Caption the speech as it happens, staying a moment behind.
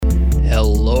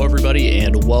everybody,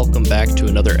 and welcome back to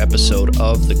another episode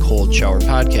of the Cold Shower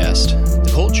Podcast.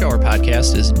 The Cold Shower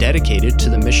Podcast is dedicated to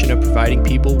the mission of providing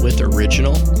people with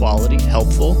original, quality,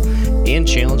 helpful, and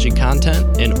challenging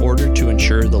content in order to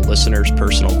ensure the listener's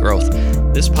personal growth.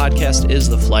 This podcast is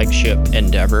the flagship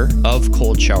endeavor of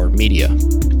Cold Shower Media.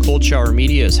 Cold Shower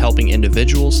Media is helping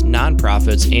individuals,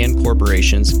 nonprofits, and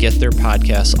corporations get their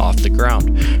podcasts off the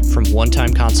ground. From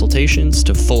one-time consultations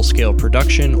to full-scale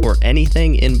production or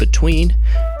anything in between,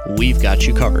 we've got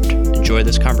you covered. Enjoy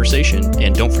this conversation,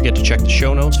 and don't forget to check the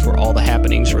show notes for all the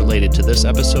happenings related to this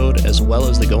episode, as well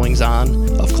as the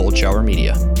goings-on of Cold Shower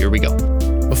Media. Here we go.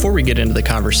 Before we get into the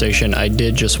conversation, I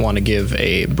did just want to give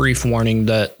a brief warning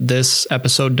that this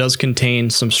episode does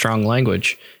contain some strong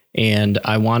language. And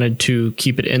I wanted to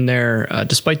keep it in there,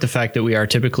 despite the fact that we are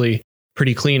typically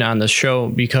pretty clean on this show,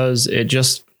 because it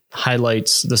just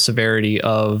highlights the severity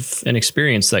of an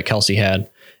experience that Kelsey had.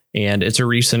 And it's a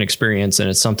recent experience, and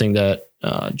it's something that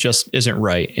just isn't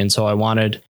right. And so I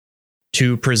wanted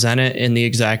to present it in the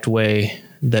exact way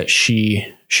that she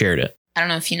shared it. I don't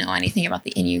know if you know anything about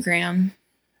the Enneagram.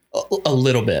 A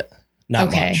little bit,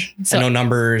 not much. So, I know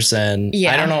numbers, and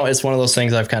I don't know. It's one of those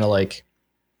things I've kind of like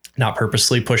not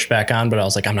purposely pushed back on, but I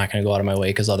was like, I'm not going to go out of my way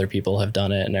because other people have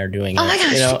done it and are doing it. Oh my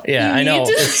gosh. You know? Yeah, I know.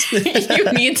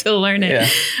 You need to learn it.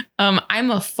 Yeah. I'm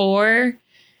a 4,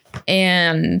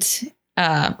 and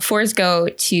 4s go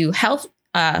to health.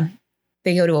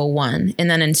 They go to a 1, and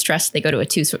then in stress, they go to a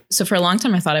 2. So for a long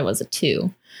time, I thought I was a 2,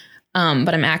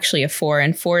 but I'm actually a 4,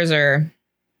 and 4s are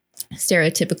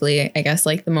stereotypically, I guess,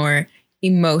 like the more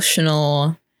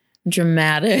emotional,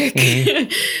 dramatic,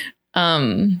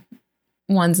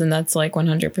 ones, and that's like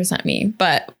 100% me.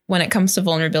 But when it comes to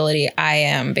vulnerability, I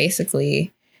am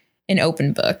basically an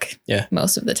open book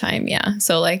most of the time. Yeah.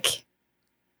 So like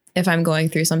if I'm going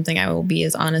through something, I will be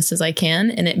as honest as I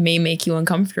can, and it may make you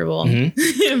uncomfortable.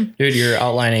 Dude, you're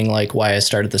outlining like why I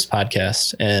started this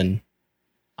podcast, and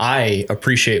I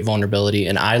appreciate vulnerability,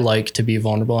 and I like to be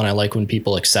vulnerable, and I like when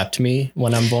people accept me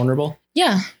when I'm vulnerable.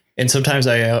 Yeah. And sometimes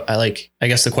I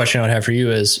guess the question I would have for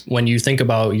you is, when you think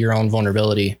about your own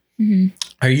vulnerability,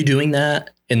 are you doing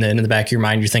that? And then in the back of your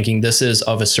mind, you're thinking this is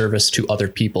of a service to other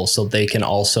people so they can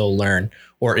also learn?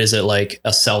 Or is it like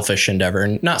a selfish endeavor?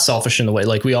 And not selfish in the way,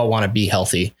 like we all want to be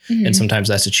healthy. And sometimes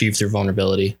that's achieved through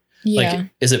vulnerability. Yeah. Like,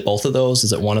 is it both of those?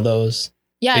 Is it one of those?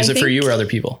 Yeah. Is it for you or other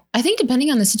people? I think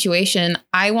depending on the situation,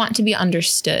 I want to be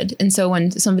understood. And so when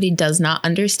somebody does not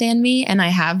understand me, and I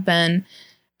have been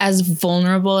as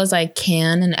vulnerable as I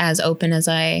can and as open as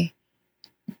I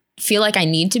feel like I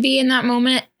need to be in that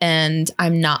moment, and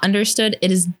I'm not understood,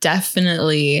 it is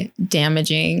definitely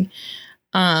damaging.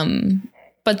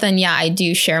 But then, yeah, I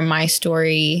do share my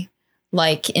story,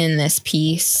 like in this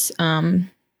piece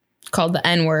called The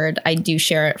N-Word. I do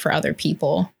share it for other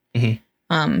people.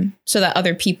 So that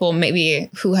other people maybe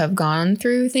who have gone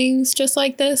through things just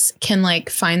like this can like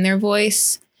find their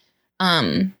voice.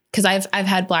 Because I've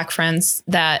had Black friends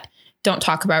that don't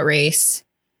talk about race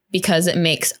because it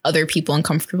makes other people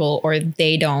uncomfortable, or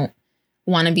they don't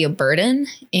want to be a burden.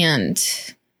 And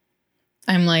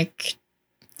I'm like,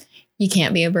 you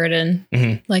can't be a burden.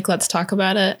 Like, let's talk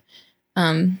about it.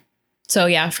 So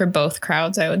yeah, for both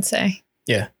crowds, I would say.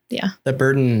 Yeah. The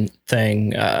burden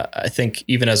thing, I think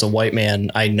even as a white man,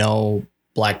 I know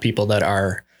Black people that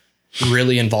are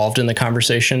really involved in the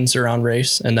conversations around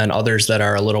race, and then others that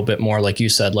are a little bit more, like you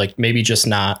said, like maybe just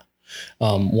not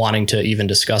wanting to even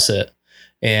discuss it.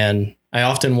 And I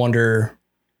often wonder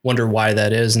why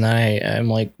that is. And I'm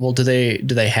like, well, do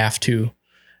they have to?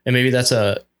 And maybe that's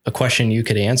a question you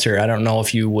could answer. I don't know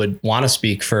if you would want to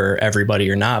speak for everybody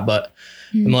or not, but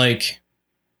I'm like,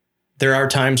 there are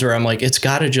times where I'm like, it's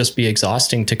got to just be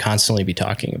exhausting to constantly be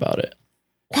talking about it.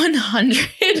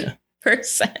 100%.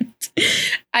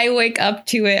 I wake up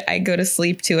to it. I go to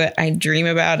sleep to it. I dream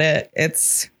about it. It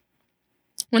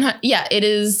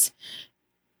is.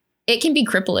 It can be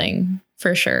crippling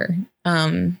for sure.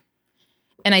 And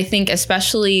I think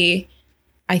especially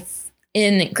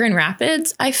in Grand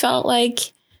Rapids, I felt like,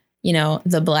 you know,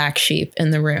 the black sheep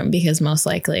in the room, because most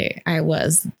likely I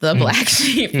was the black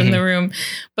sheep in the room.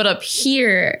 But up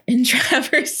here in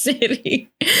Traverse City,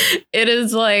 it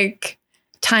is like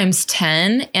times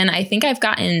 10. And I think I've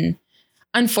gotten,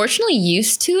 unfortunately,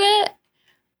 used to it.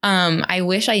 I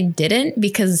wish I didn't,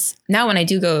 because now when I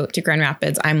do go to Grand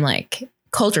Rapids, I'm like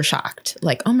culture shocked.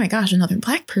 Like, oh my gosh, another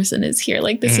Black person is here.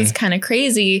 Like, this is kind of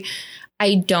crazy.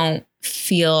 I don't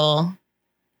feel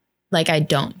like I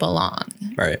don't belong.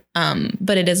 Right.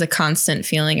 But it is a constant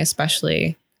feeling,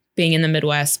 especially being in the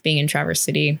Midwest, being in Traverse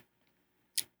City.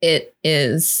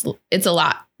 It's a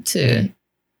lot to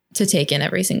take in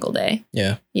every single day.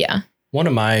 Yeah. Yeah. one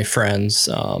of my friends,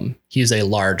 he's a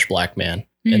large black man,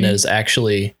 and is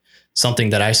actually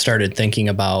something that I started thinking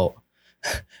about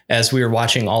as we were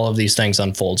watching all of these things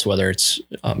unfolds, whether it's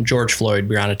George Floyd,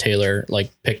 Breonna Taylor, like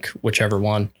pick whichever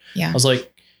one. Yeah. I was like,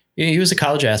 he was a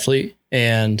college athlete.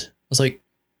 And I was like,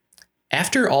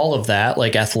 after all of that,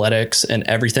 like athletics and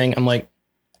everything, I'm like,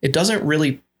 it doesn't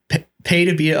really pay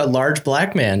to be a large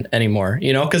black man anymore,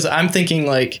 you know, because I'm thinking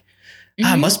like,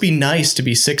 it must be nice to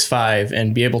be 6'5"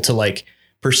 and be able to like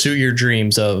pursue your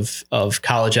dreams of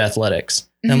college athletics.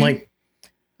 And I'm like,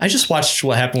 I just watched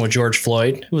what happened with George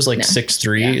Floyd, who was like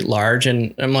 6'3", large.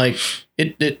 And I'm like,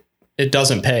 it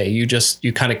doesn't pay. You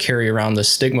kind of carry around the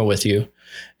stigma with you.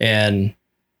 And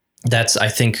that's, I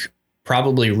think,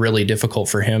 probably really difficult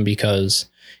for him because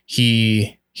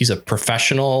he's a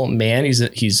professional man.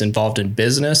 He's involved in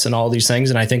business and all these things.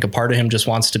 And I think a part of him just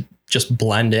wants to just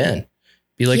blend in,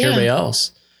 be like everybody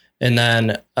else. And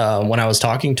then when I was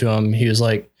talking to him, he was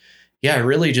like, yeah, I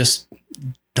really just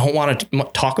don't want to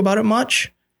talk about it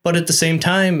much. But at the same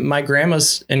time, my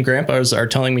grandmas and grandpas are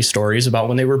telling me stories about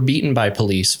when they were beaten by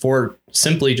police for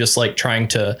simply just like trying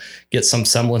to get some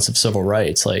semblance of civil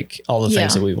rights, like all the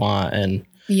things that we want. And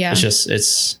it's just,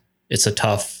 it's a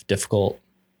tough, difficult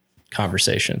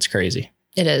conversation. It's crazy.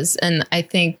 It is. And I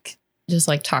think just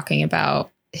like talking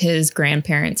about his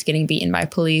grandparents getting beaten by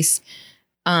police.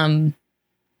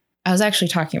 I was actually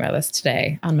talking about this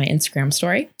today on my Instagram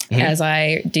story, as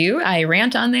I do. I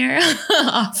rant on there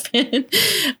often.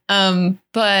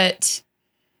 But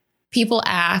people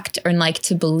act or like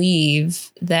to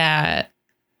believe that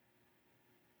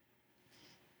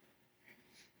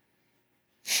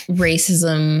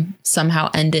racism somehow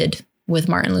ended with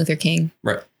Martin Luther King.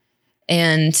 Right.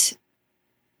 And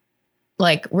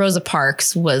like Rosa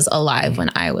Parks was alive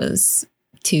when I was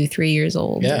 2-3 years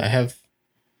old. Yeah, I have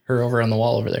her over on the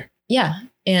wall over there. Yeah.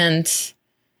 And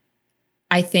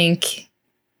I think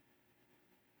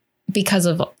because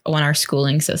of when our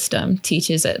schooling system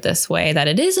teaches it this way, that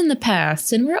it is in the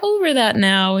past and we're over that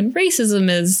now. And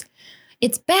racism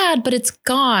it's bad, but it's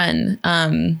gone.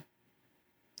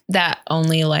 That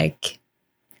only like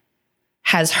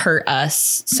has hurt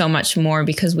us so much more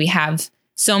because we have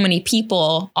so many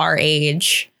people our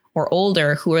age or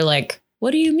older who are like,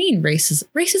 what do you mean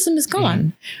racism is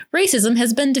gone? Racism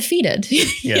has been defeated,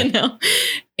 you know?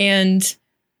 And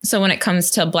so when it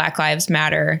comes to Black Lives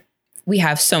Matter, we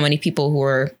have so many people who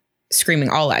are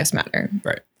screaming all lives matter.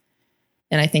 Right.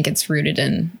 And I think it's rooted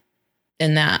in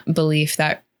that belief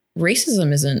that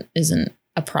racism isn't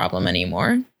a problem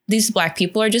anymore. These Black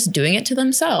people are just doing it to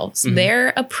themselves.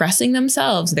 They're oppressing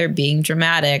themselves. They're being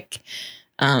dramatic.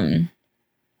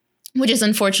 Which is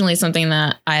unfortunately something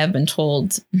that I have been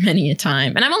told many a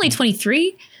time. And I'm only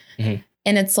 23. And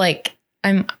it's like,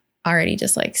 I'm already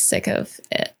just like sick of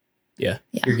it. Yeah.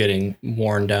 You're getting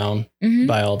worn down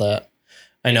by all that.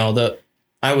 I know that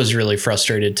I was really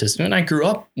frustrated and I grew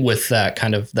up with that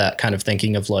kind of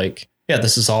thinking of like, yeah,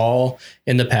 this is all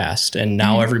in the past. And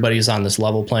now everybody's on this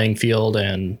level playing field.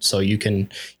 And so you can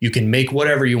make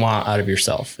whatever you want out of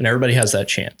yourself and everybody has that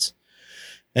chance.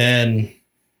 And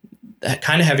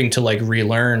kind of having to like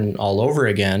relearn all over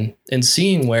again and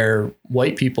seeing where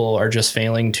white people are just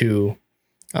failing to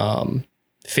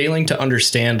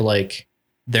understand like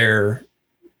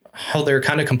how they're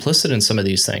kind of complicit in some of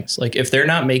these things. Like if they're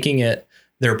not making it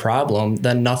their problem,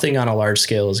 then nothing on a large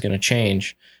scale is going to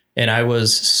change. And I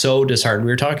was so disheartened.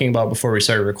 We were talking about before we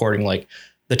started recording, like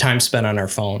the time spent on our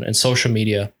phone and social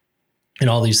media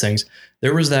and all these things.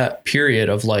 There was that period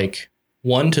of like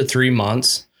 1 to 3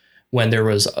 months when there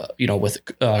was, with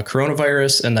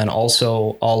coronavirus and then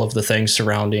also all of the things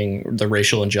surrounding the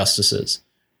racial injustices,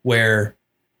 where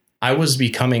I was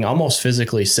becoming almost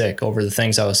physically sick over the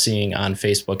things I was seeing on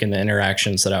Facebook and the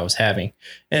interactions that I was having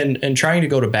and trying to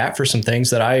go to bat for some things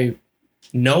that I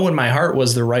know in my heart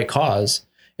was the right cause.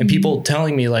 And people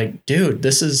telling me like, dude,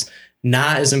 this is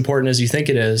not as important as you think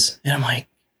it is. And I'm like,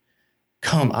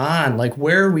 come on, like,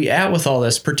 where are we at with all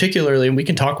this? Particularly, and we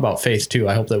can talk about faith too.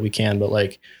 I hope that we can, but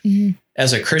like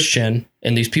as a Christian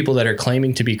and these people that are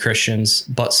claiming to be Christians,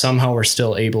 but somehow are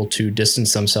still able to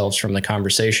distance themselves from the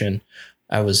conversation.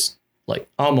 I was like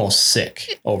almost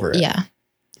sick over it. Yeah,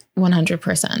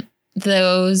 100%.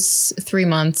 Those 3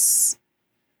 months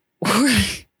were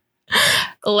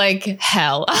like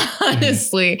hell,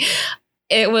 honestly.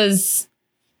 It was,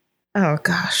 oh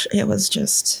gosh, it was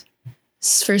just,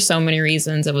 for so many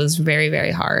reasons, it was very,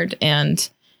 very hard. And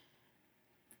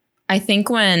I think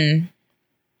when,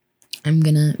 I'm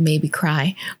gonna maybe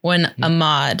cry, when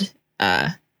Ahmaud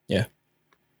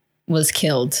was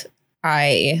killed,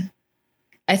 I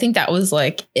think that was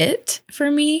like it for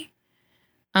me.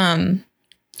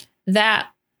 that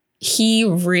he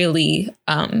really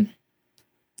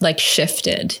like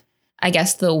shifted, I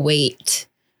guess, the weight,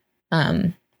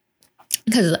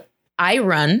 because I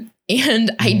run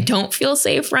and I don't feel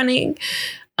safe running,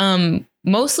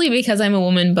 mostly because I'm a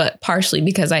woman, but partially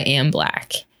because I am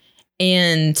Black.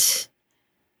 And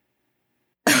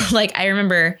like, I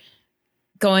remember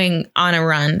going on a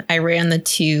run. I ran the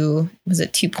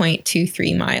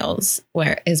 2.23 miles,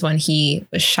 where is when he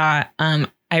was shot.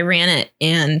 I ran it,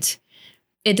 and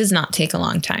it does not take a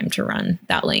long time to run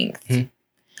that length. Mm-hmm.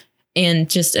 And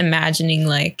just imagining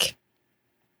like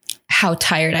how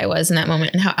tired I was in that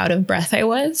moment and how out of breath I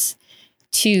was,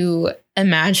 to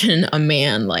imagine a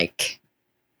man like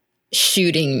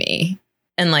shooting me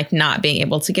and like not being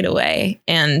able to get away,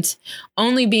 and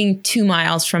only being 2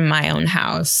 miles from my own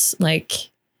house, like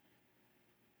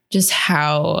just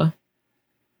how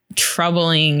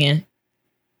troubling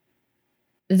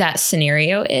that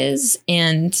scenario is.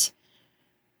 And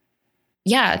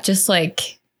yeah, just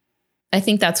like, I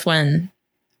think that's when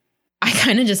I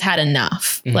kind of just had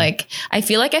enough. Mm-hmm. Like, I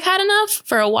feel like I've had enough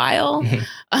for a while.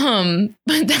 Mm-hmm.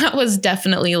 But that was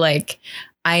definitely like,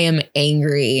 I am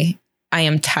angry. I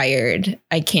am tired.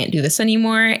 I can't do this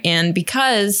anymore. And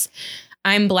because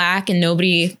I'm Black and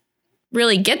nobody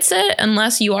really gets it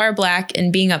unless you are Black,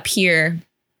 and being up here,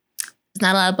 there's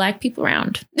not a lot of Black people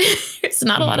around. It's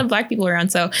not a lot of Black people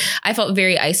around. So I felt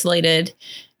very isolated.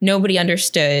 Nobody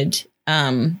understood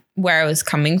where I was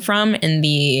coming from, and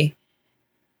the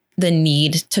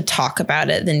need to talk about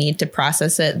it, the need to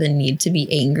process it, the need to be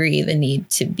angry, the need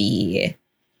to be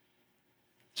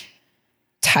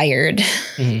tired.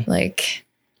 Mm-hmm. Like,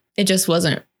 it just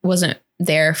wasn't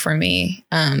there for me.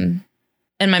 And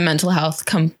my mental health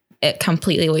it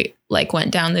completely like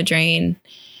went down the drain.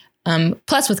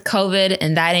 Plus with COVID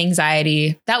and that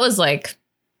anxiety, that was like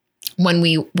when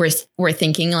we were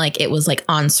thinking like it was like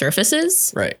on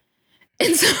surfaces. Right.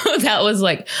 And so that was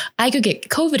like, I could get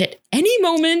COVID at any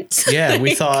moment. Yeah.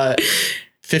 We thought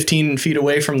 15 feet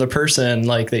away from the person,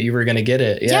 like, that you were going to get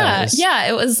it. Yeah. Yeah.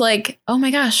 It was like, oh my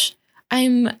gosh,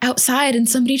 I'm outside and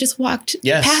somebody just walked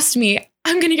past me.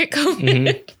 I'm going to get COVID.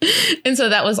 Mm-hmm. And so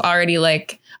that was already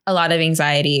like a lot of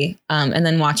anxiety. And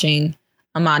then watching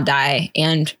Ahmaud die,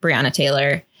 and Breonna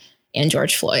Taylor, and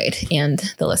George Floyd, and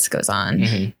the list goes on.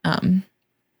 Mm-hmm.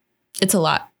 It's a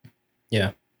lot.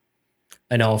 Yeah.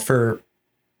 I know for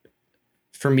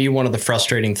me, one of the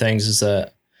frustrating things is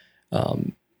that,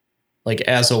 like,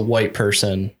 as a white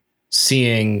person,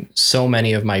 seeing so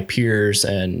many of my peers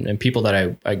and people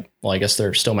that I guess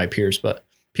they're still my peers, but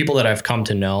people that I've come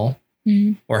to know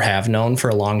mm-hmm. or have known for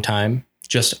a long time,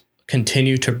 just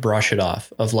continue to brush it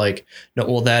off of like, no,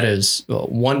 well, that is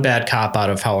one bad cop out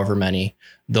of however many.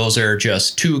 Those are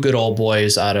just two good old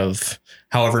boys out of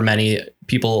however many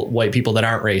white people that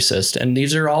aren't racist. And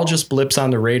these are all just blips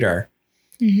on the radar.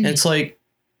 Mm-hmm. And it's like,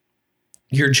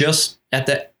 you're just at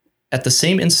the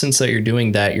same instance that you're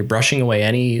doing that, you're brushing away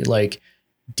any like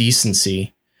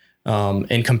decency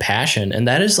and compassion. And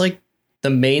that is like the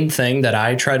main thing that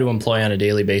I try to employ on a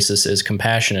daily basis is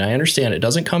compassion. And I understand it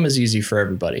doesn't come as easy for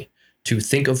everybody to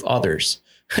think of others,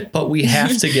 but we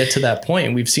have to get to that point.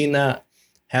 And we've seen that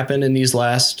happen in these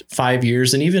last 5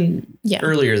 years and even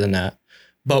earlier than that.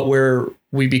 But where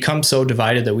we become so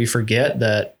divided that we forget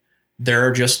that there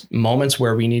are just moments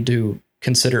where we need to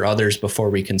consider others before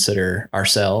we consider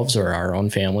ourselves or our own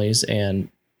families. And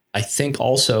I think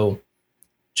also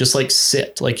just like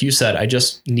like you said, I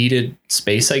just needed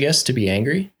space, I guess, to be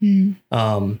angry,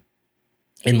 and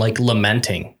like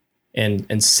lamenting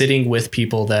and sitting with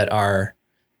people that are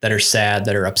sad,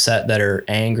 that are upset, that are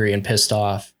angry and pissed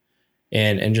off,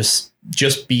 and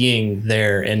just being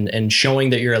there and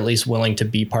showing that you're at least willing to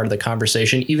be part of the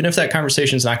conversation, even if that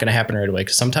conversation is not going to happen right away.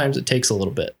 Cause sometimes it takes a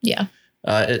little bit. Yeah.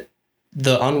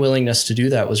 The unwillingness to do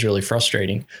that was really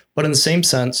frustrating, but in the same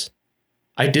sense,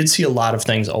 I did see a lot of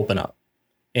things open up,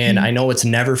 and I know it's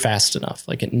never fast enough.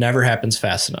 Like, it never happens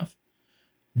fast enough,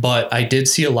 but I did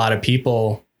see a lot of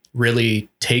people really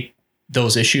take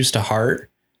those issues to heart,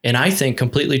 and I think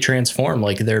completely transform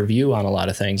like their view on a lot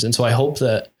of things. And so I hope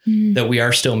that we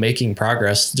are still making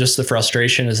progress. Just the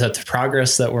frustration is that the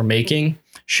progress that we're making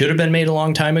should have been made a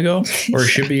long time ago, or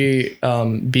should be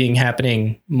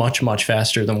happening much, much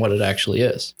faster than what it actually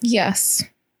is. Yes,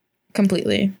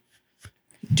 completely.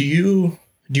 Do you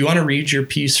want to read your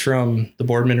piece from the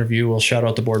Boardman Review? We'll shout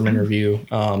out the Boardman Review.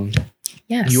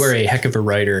 Yes. You are a heck of a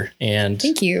writer, and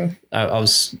thank you. I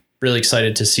was really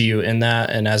excited to see you in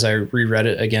that. And as I reread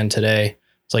it again today,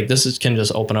 it's like, can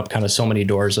just open up kind of so many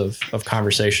doors of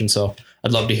conversation. So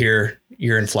I'd love to hear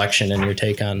your inflection and your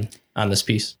take on this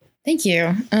piece. Thank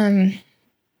you.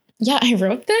 I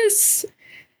wrote this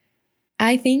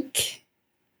I think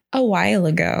a while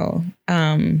ago,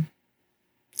 and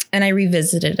I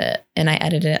revisited it and I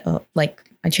edited it, like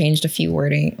I changed a few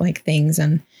wording, like things,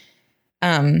 and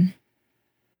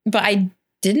but I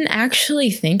didn't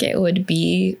actually think it would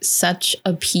be such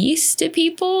a piece to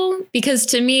people, because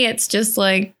to me it's just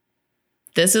like,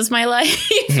 this is my life.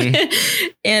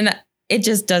 And it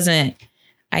just doesn't,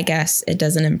 I guess it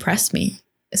doesn't impress me.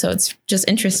 So it's just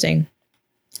interesting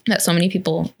that so many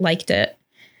people liked it.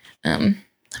 Let me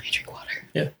drink water.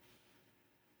 Yeah.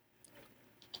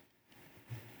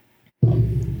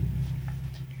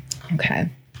 Okay.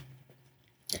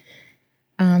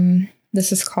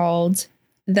 This is called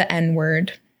The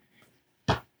N-Word.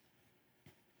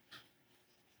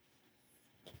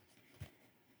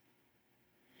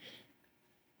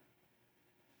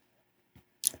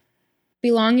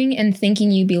 Belonging and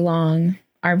thinking you belong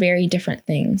are very different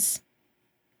things.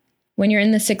 When you're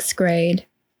in the 6th grade,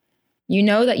 you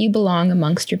know that you belong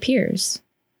amongst your peers,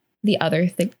 the other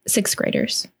 6th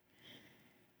graders.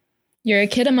 You're a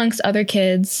kid amongst other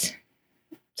kids,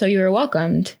 so you are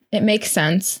welcomed. It makes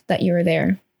sense that you are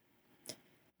there.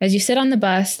 As you sit on the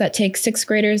bus that takes 6th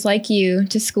graders like you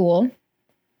to school,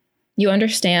 you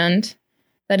understand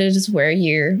that it is where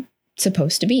you're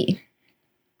supposed to be.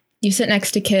 You sit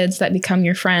next to kids that become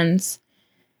your friends,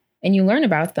 and you learn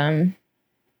about them.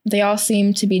 They all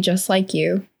seem to be just like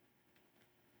you.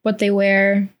 What they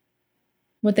wear,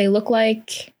 what they look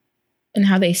like, and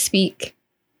how they speak.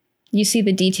 You see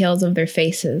the details of their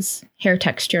faces, hair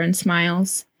texture, and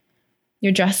smiles.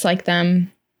 You're dressed like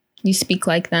them. You speak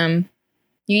like them.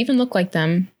 You even look like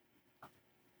them.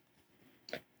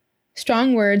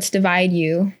 Strong words divide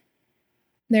you.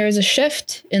 There is a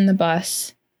shift in the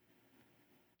bus.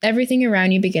 Everything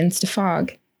around you begins to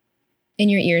fog,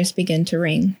 and your ears begin to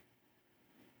ring.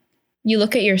 You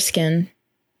look at your skin,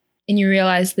 and you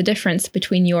realize the difference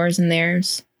between yours and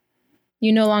theirs.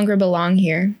 You no longer belong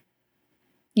here.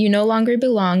 You no longer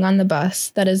belong on the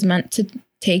bus that is meant to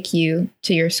take you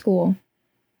to your school.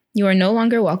 You are no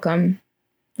longer welcome.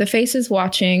 The faces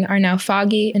watching are now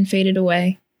foggy and faded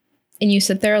away, and you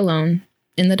sit there alone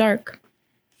in the dark.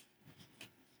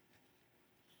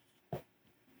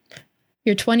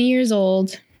 You're 20 years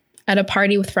old, at a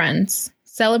party with friends,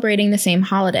 celebrating the same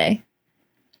holiday,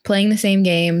 playing the same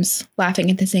games,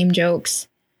 laughing at the same jokes.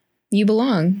 You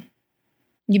belong.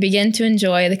 You begin to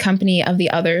enjoy the company of the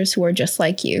others who are just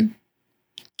like you,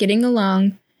 getting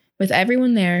along with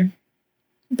everyone there.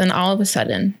 Then all of a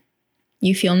sudden,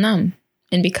 you feel numb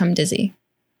and become dizzy.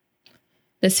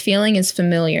 This feeling is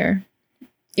familiar.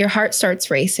 Your heart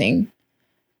starts racing.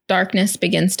 Darkness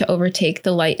begins to overtake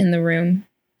the light in the room.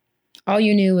 All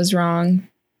you knew was wrong.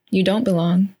 You don't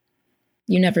belong.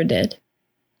 You never did.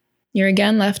 You're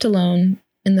again left alone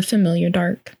in the familiar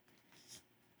dark.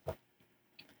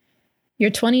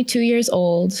 You're 22 years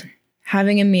old,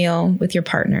 having a meal with your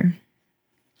partner,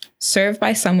 served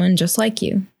by someone just like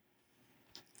you,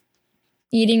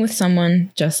 eating with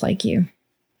someone just like you,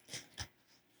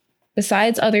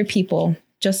 besides other people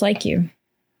just like you,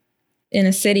 in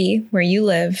a city where you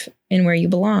live and where you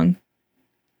belong.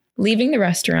 Leaving the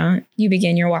restaurant, you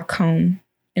begin your walk home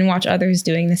and watch others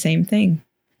doing the same thing.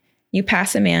 You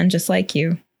pass a man just like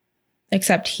you,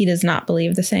 except he does not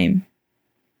believe the same.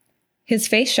 His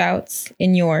face shouts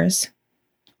in yours,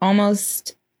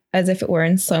 almost as if it were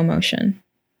in slow motion.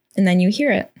 And then you hear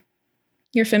it.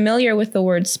 You're familiar with the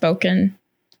words spoken.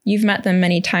 You've met them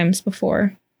many times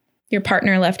before. Your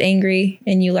partner left angry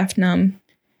and you left numb.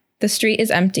 The street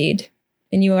is emptied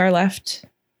and you are left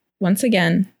once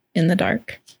again in the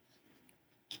dark.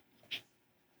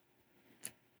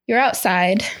 You're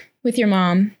outside with your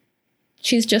mom.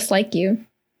 She's just like you,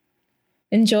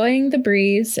 enjoying the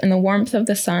breeze and the warmth of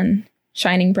the sun,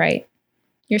 shining bright.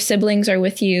 Your siblings are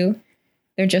with you.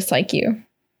 They're just like you,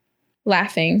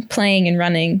 laughing, playing, and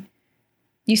running.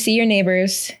 You see your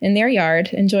neighbors in their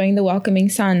yard enjoying the welcoming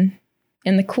sun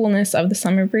and the coolness of the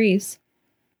summer breeze.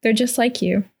 They're just like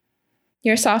you.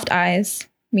 Your soft eyes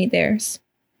meet theirs.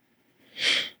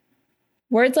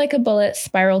 Words like a bullet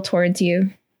spiral towards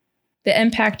you. The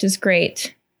impact is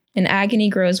great, and agony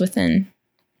grows within,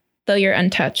 though you're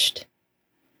untouched.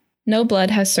 No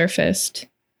blood has surfaced,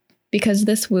 because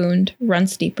this wound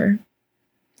runs deeper.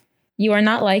 You are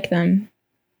not like them.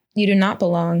 You do not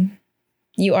belong.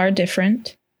 You are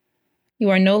different.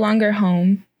 You are no longer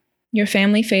home. Your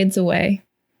family fades away.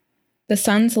 The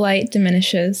sun's light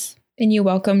diminishes, and you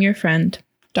welcome your friend,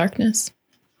 darkness.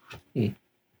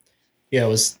 Yeah, I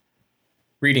was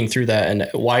reading through that, and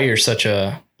why you're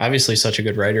obviously such a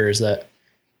good writer is that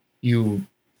you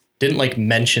didn't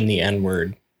mention the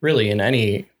N-word really in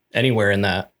anywhere in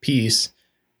that piece,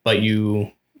 but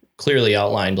you clearly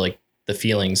outlined like the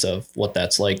feelings of what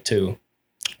that's like too.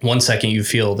 One second you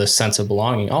feel this sense of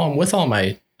belonging. Oh, I'm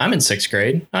in 6th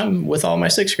grade. I'm with all my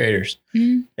 6th graders.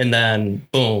 Mm-hmm. And then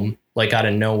boom, like out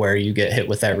of nowhere, you get hit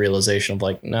with that realization of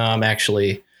like, no, I'm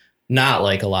actually not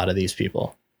like a lot of these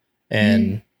people.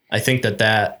 And I think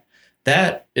that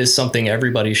is something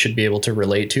everybody should be able to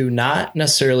relate to, not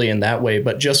necessarily in that way,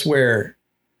 but just where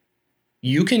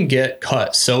you can get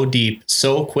cut so deep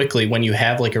so quickly when you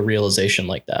have like a realization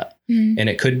like that. Mm-hmm. And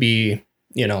it could be,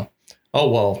 oh,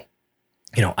 well,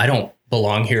 I don't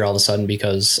belong here all of a sudden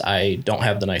because I don't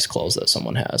have the nice clothes that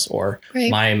someone has, or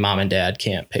my mom and dad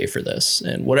can't pay for this,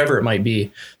 and whatever it might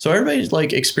be. So everybody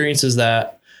like experiences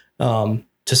that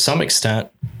to some extent,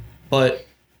 but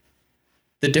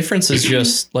the difference is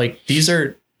just like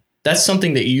that's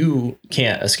something that you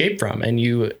can't escape from. And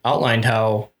you outlined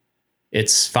how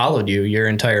it's followed you your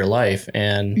entire life.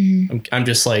 And I'm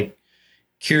just like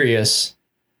curious.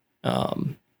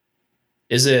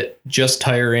 Is it just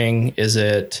tiring? Is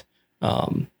it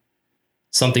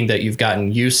something that you've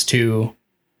gotten used to?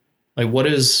 Like, what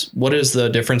is the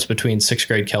difference between 6th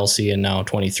grade Kelsey and now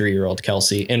 23-year-old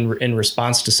Kelsey in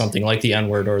response to something like the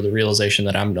N-word or the realization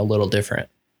that I'm a little different?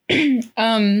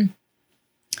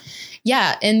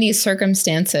 Yeah, in these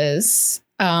circumstances,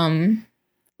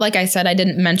 like I said, I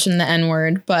didn't mention the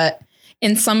N-word, but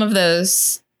in some of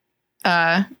those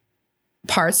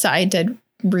parts that I did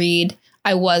read,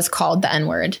 I was called the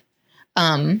N-word.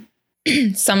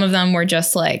 Some of them were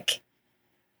just like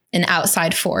an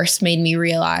outside force made me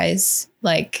realize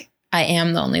like I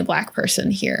am the only Black person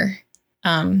here.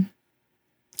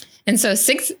 And so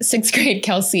sixth grade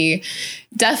Kelsey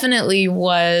definitely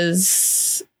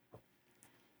was,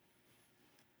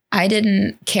 I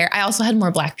didn't care. I also had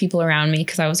more Black people around me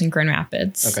because I was in Grand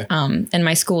Rapids. Okay. And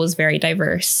my school was very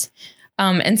diverse.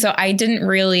 And so I didn't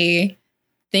really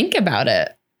think about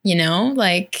it,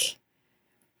 like,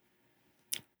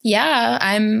 yeah,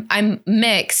 I'm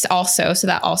mixed also. So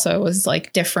that also was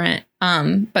like different.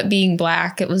 But being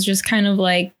Black, it was just kind of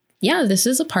like, yeah, this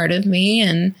is a part of me.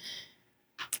 And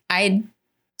I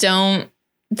don't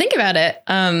think about it.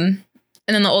 And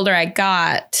then the older I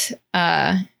got,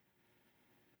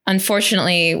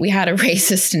 unfortunately, we had a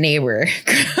racist neighbor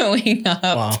growing up.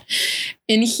 Wow.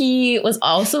 And he was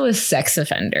also a sex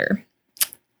offender.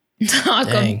 Talk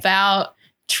about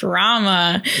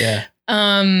trauma. Yeah.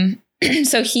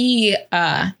 So he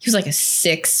was like a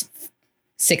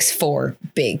 6'4"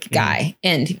 big guy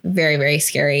and very, very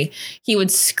scary. He would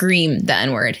scream the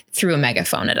N-word through a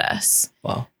megaphone at us.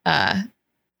 Wow.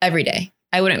 Every day.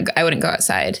 I wouldn't go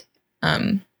outside.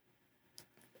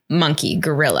 Monkey,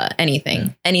 gorilla,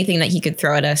 anything that he could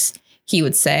throw at us, he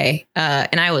would say.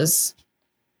 And I was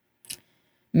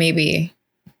maybe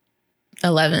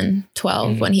 11,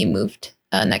 12 when he moved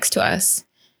next to us.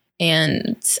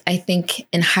 And I think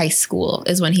in high school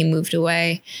is when he moved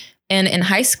away. And in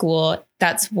high school,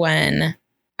 that's when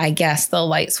I guess the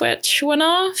light switch went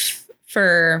off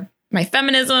for my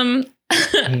feminism,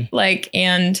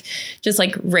 and just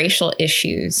like racial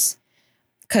issues.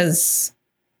 'Cause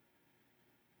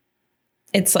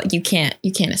it's like you can't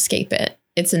escape it.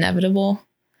 It's inevitable.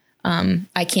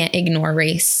 I can't ignore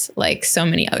race like so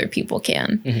many other people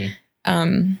can.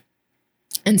 Mm-hmm.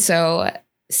 And so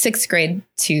 6th grade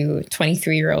to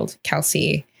 23-year-old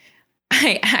Kelsey,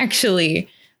 I actually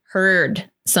heard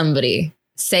somebody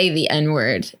say the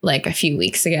N-word like a few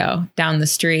weeks ago down the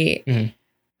street. Mm-hmm.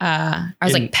 I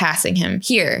was like passing him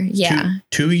here. Yeah.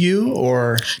 To you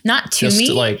or not to just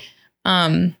me? Like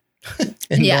in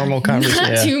normal conversation.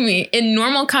 Not to me. In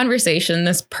normal conversation,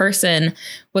 this person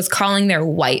was calling their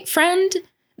white friend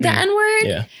the N-word.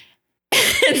 Yeah.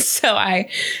 And so I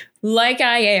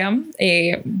am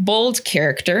a bold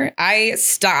character, I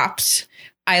stopped.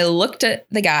 I looked at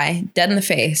the guy dead in the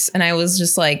face and I was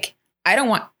just like, I don't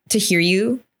want to hear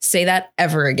you say that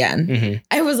ever again. Mm-hmm.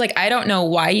 I was like, I don't know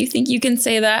why you think you can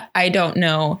say that. I don't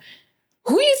know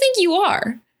who you think you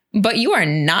are, but you are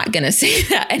not going to say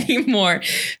that anymore.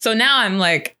 So now I'm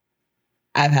like,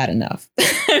 I've had enough.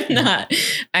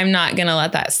 I'm not going to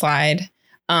let that slide.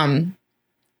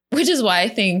 Which is why I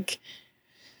think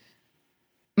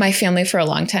my family for a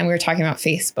long time, we were talking about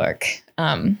Facebook.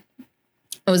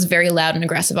 I was very loud and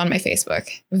aggressive on my Facebook,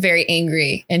 very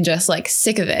angry and just like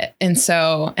sick of it. And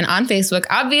on Facebook,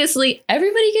 obviously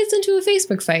everybody gets into a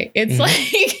Facebook fight. It's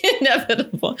like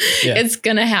inevitable. Yeah. It's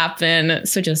going to happen.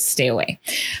 So just stay away.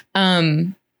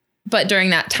 But during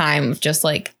that time, just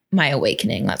like my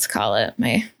awakening, let's call it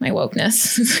my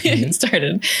wokeness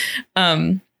started.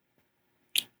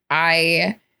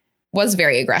 I was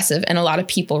very aggressive and a lot of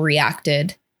people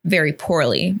reacted very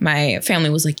poorly. My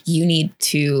family was like, you need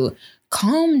to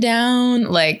calm down.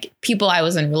 Like people I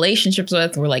was in relationships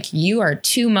with were like, you are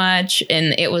too much.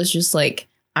 And it was just like,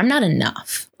 I'm not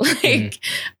enough. Like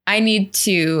I need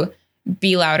to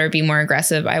be louder, be more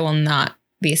aggressive. I will not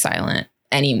be silent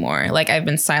anymore. Like I've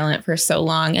been silent for so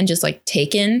long and just like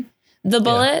taken the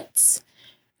bullets.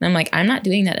 And I'm like, I'm not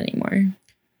doing that anymore.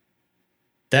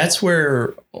 That's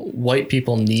where white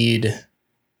people need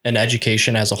an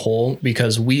education as a whole,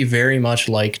 because we very much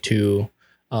like to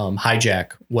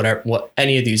hijack what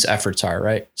any of these efforts are.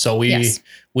 Right. So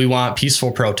we want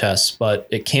peaceful protests, but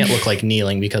it can't look like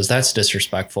kneeling because that's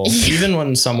disrespectful. Even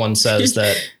when someone says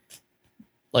that,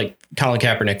 like Colin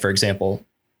Kaepernick, for example,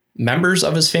 members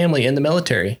of his family in the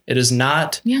military, it is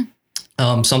not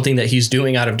something that he's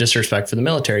doing out of disrespect for the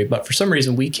military. But for some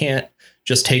reason, we can't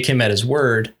just take him at his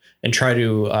word and try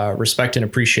to respect and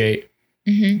appreciate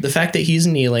the fact that he's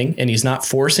kneeling and he's not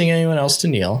forcing anyone else to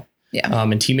kneel.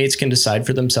 And teammates can decide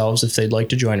for themselves if they'd like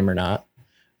to join him or not.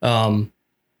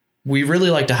 We really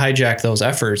like to hijack those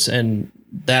efforts. And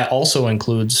that also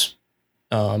includes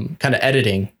kind of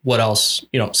editing what else,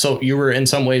 so you were in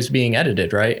some ways being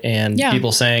edited, right? And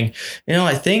people saying,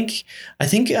 I think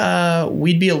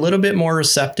we'd be a little bit more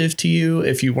receptive to you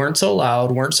if you weren't so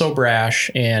loud, weren't so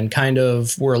brash, and kind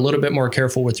of were a little bit more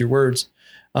careful with your words.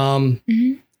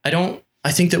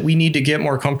 I think that we need to get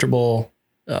more comfortable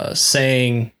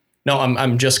saying, no,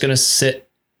 I'm just going to sit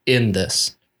in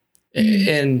this.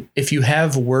 And if you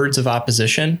have words of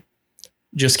opposition,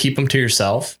 just keep them to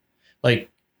yourself. Like,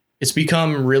 it's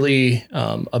become really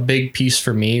a big piece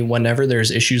for me whenever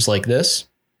there's issues like this,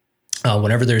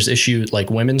 whenever there's issues like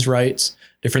women's rights,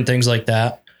 different things like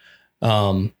that,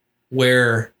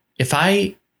 where if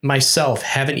I myself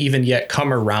haven't even yet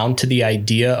come around to the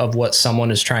idea of what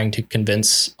someone is trying to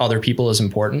convince other people is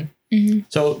important.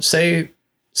 So say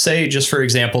just for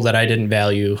example, that I didn't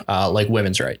value like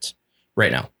women's rights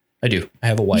right now. I do. I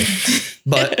have a wife,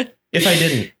 but if I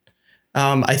didn't,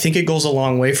 I think it goes a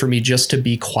long way for me just to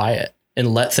be quiet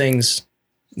and let things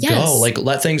go, like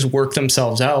let things work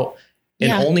themselves out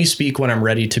and only speak when I'm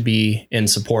ready to be in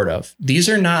support of. These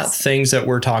are not things that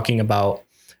we're talking about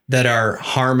that are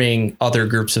harming other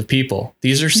groups of people.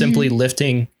 These are simply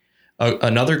lifting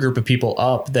another group of people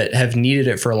up that have needed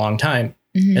it for a long time.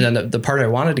 And then the part I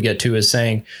wanted to get to is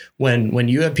saying when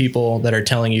you have people that are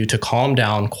telling you to calm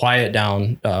down, quiet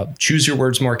down, choose your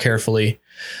words more carefully.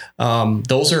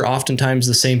 Those are oftentimes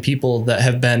the same people that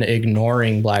have been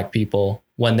ignoring Black people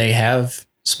when they have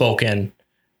spoken,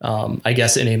 I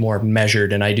guess, in a more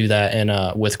measured, and I do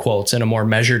that with quotes, in a more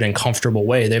measured and comfortable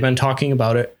way. They've been talking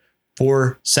about it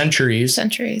for centuries.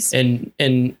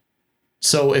 And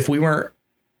so if we weren't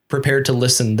prepared to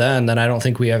listen then I don't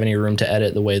think we have any room to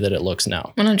edit the way that it looks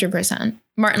now. 100%.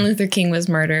 Martin Luther King was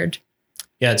murdered.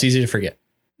 Yeah, it's easy to forget.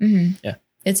 Yeah,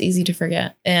 it's easy to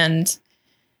forget. And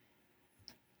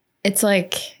it's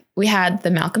like we had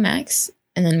the Malcolm X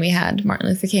and then we had Martin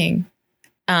Luther King.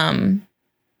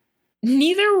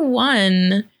 Neither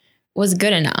one was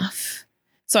good enough.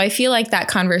 So I feel like that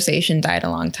conversation died a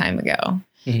long time ago.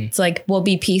 It's like, well,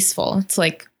 be peaceful. It's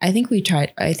like, I think we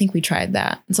tried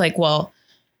that. It's like, well,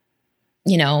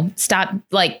 stop,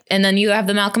 like, and then you have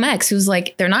the Malcolm X who's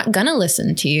like, they're not gonna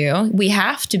listen to you. We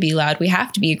have to be loud. We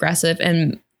have to be aggressive.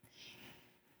 And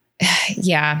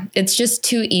it's just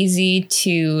too easy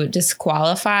to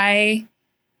disqualify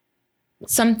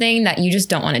something that you just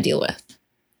don't want to deal with.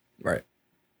 Right.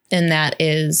 And that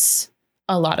is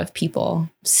a lot of people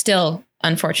still,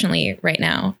 unfortunately, right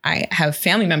now. I have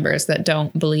family members that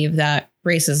don't believe that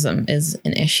racism is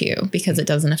an issue because it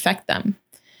doesn't affect them.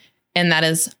 And that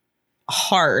is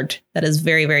hard. That is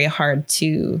very, very hard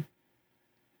to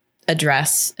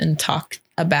address and talk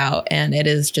about. And it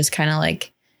is just kind of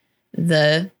like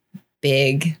the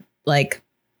big, like,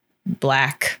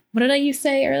 black, what did I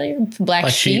say earlier? Black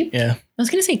sheep? Yeah. I was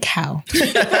going to say cow.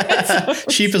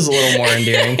 Sheep is a little more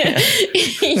endearing.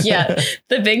 Yeah.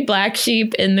 The big black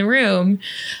sheep in the room.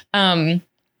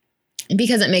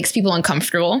 Because it makes people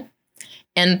uncomfortable.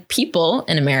 And people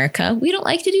in America, we don't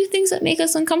like to do things that make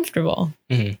us uncomfortable.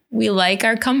 We like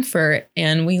our comfort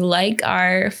and we like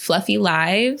our fluffy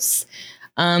lives.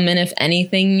 And if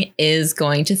anything is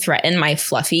going to threaten my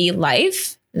fluffy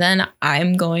life, then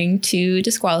I'm going to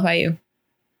disqualify you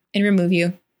and remove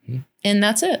you. And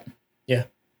that's it. Yeah.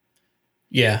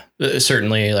 Yeah,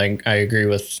 certainly. Like, I agree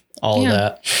with all of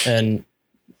that. And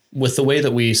with the way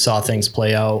that we saw things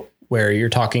play out, where you're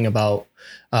talking about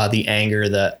the anger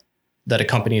that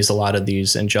accompanies a lot of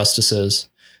these injustices.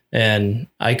 And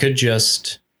I could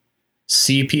just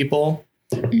see people,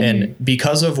 and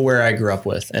because of where I grew up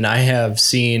with, and I have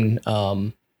seen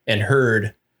and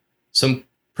heard some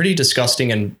pretty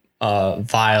disgusting and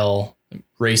vile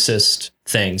racist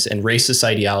things, and racist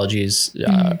ideologies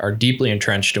are deeply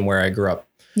entrenched in where I grew up.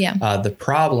 Yeah. The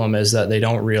problem is that they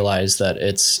don't realize that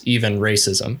it's even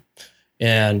racism.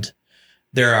 And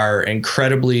there are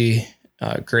incredibly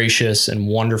gracious and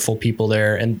wonderful people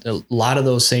there. And a lot of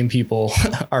those same people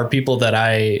are people that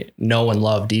I know and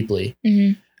love deeply.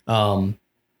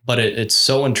 But it's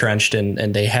so entrenched,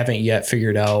 and they haven't yet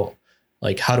figured out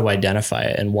like how to identify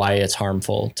it and why it's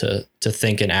harmful to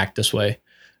think and act this way.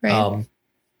 Right.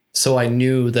 So I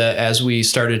knew that as we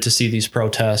started to see these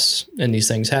protests and these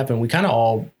things happen, we kind of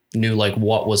all knew like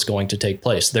what was going to take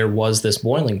place. There was this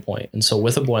boiling point. And so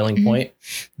with a boiling point,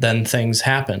 then things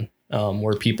happen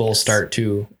where people start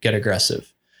to get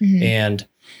aggressive. And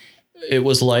it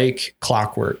was like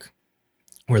clockwork,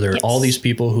 where there are all these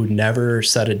people who never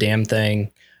said a damn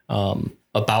thing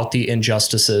about the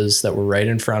injustices that were right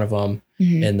in front of them.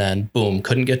 And then boom,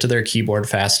 couldn't get to their keyboard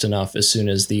fast enough as soon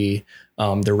as the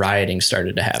rioting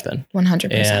started to happen.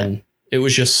 100%. And it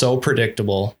was just so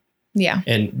predictable. Yeah.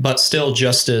 But still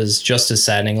just as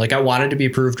saddening. Like I wanted to be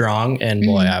proved wrong, and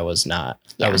boy, I was not.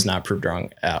 I was not proved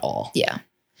wrong at all. Yeah.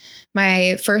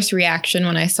 My first reaction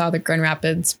when I saw the Grand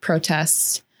Rapids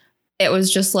protests, it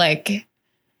was just like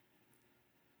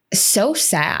so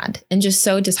sad and just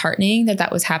so disheartening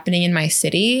that was happening in my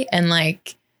city. And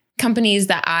like companies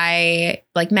that I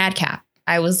like, Madcap,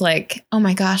 I was like, oh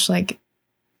my gosh, like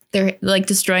they're like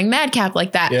destroying Madcap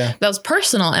like that. Yeah. That was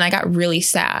personal. And I got really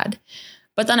sad.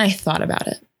 But then I thought about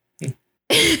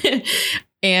it.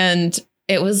 And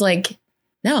it was like,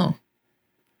 no,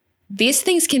 these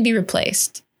things can be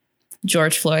replaced.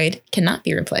 George Floyd cannot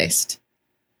be replaced.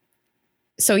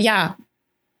 So yeah,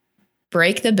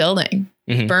 break the building,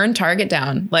 burn Target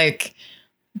down, like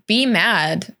be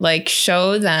mad, like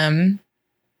show them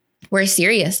we're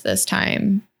serious this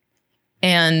time.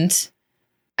 And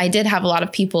I did have a lot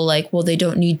of people like, well, they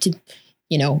don't need to,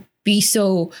 be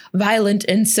so violent.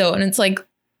 And it's like,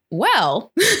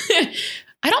 well,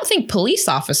 I don't think police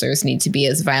officers need to be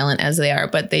as violent as they are,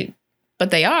 but they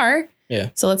are. Yeah.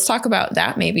 So let's talk about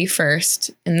that maybe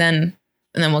first, and then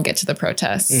we'll get to the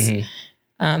protests.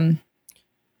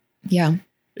 Yeah.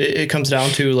 It comes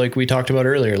down to, like we talked about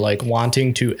earlier, like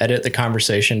wanting to edit the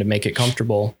conversation to make it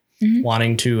comfortable,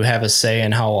 wanting to have a say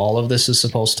in how all of this is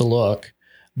supposed to look,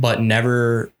 but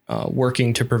never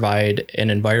working to provide an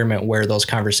environment where those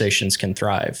conversations can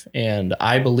thrive. And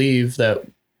I believe that,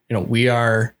 we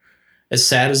are, as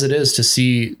sad as it is to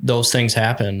see those things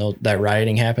happen, that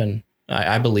rioting happen,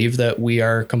 I believe that we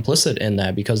are complicit in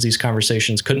that, because these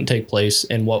conversations couldn't take place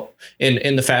in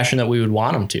the fashion that we would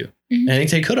want them to. And I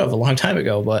think they could have a long time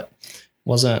ago, but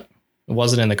it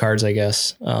wasn't in the cards, I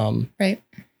guess. Right.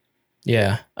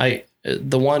 Yeah.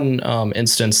 The one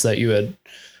instance that you had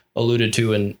alluded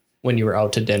to, and when you were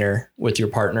out to dinner with your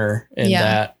partner, and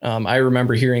that I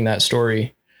remember hearing that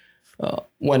story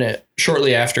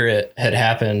shortly after it had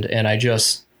happened, and I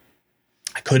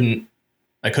couldn't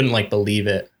like believe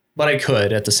it, but I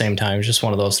could at the same time. It's just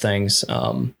one of those things.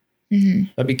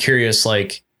 I'd be curious,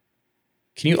 like,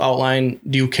 do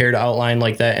you care to outline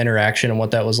like that interaction and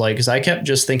what that was like? Because I kept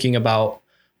just thinking about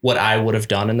what I would have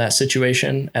done in that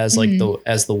situation as like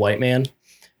as the white man.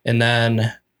 And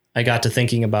then I got to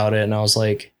thinking about it, and I was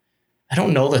like, I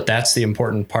don't know that that's the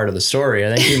important part of the story.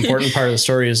 I think the important part of the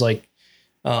story is like,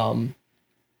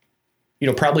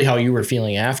 probably how you were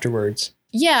feeling afterwards.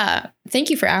 Yeah. Thank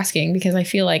you for asking, because I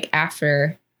feel like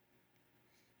after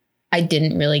I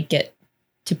didn't really get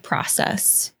to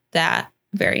process that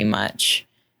very much.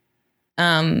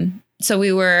 So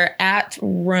we were at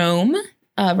Rome,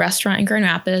 a restaurant in Grand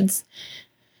Rapids,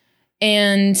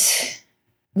 and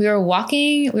we were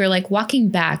walking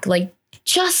back, like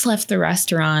just left the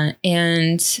restaurant,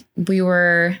 and we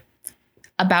were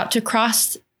about to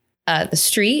cross the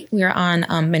street. We were on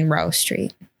Monroe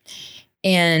Street,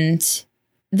 and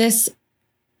this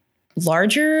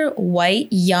larger, white,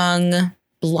 young,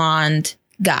 blonde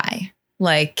guy,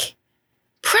 like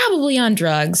probably on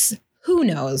drugs, who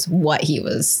knows what he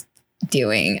was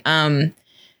doing. I'm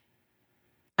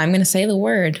going to say the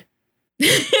word.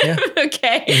 Yeah.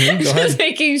 Okay. Go ahead. Just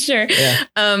making sure.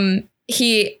 Yeah.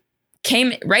 He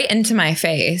came right into my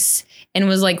face and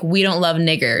was like, "We don't love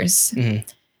niggers."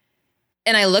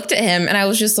 And I looked at him and I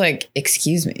was just like,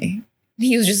 "Excuse me."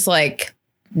 He was just like,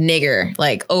 "Nigger,"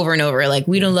 like over and over, like,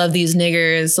 "We don't love these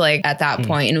niggers." Like at that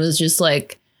point, and it was just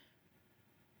like,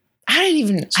 So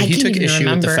he took issue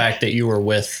with the fact that you were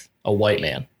with a white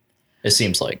man, it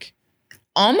seems like.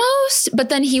 Almost, but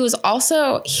then he was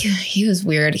also, he was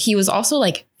weird. He was also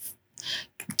like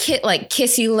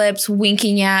kissy lips,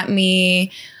 winking at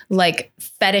me, like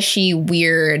fetishy,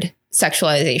 weird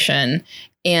sexualization.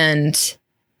 And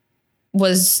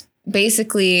was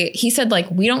basically, he said like,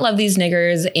 we don't love these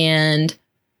niggers, and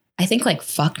I think like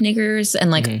fuck niggers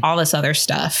and like all this other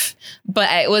stuff. But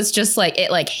it was just like, it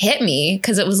like hit me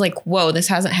because it was like, whoa, this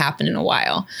hasn't happened in a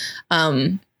while.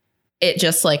 It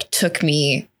just like took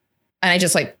me, and I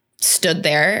just like stood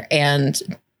there and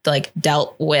like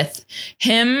dealt with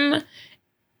him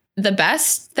the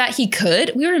best that he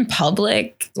could. We were in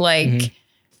public, like,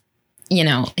 you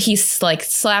know, he's like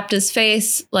slapped his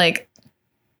face like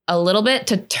a little bit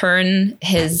to turn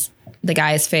the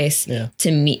guy's face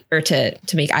to me, or to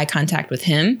make eye contact with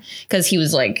him, because he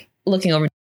was like looking over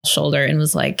his shoulder and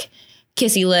was like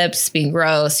kissy lips, being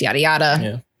gross, yada yada.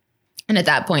 Yeah. And at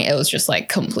that point, it was just like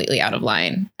completely out of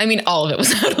line. I mean, all of it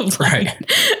was out of line.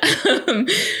 Right.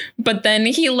 But then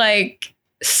he like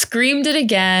screamed it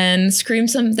again, screamed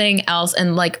something else,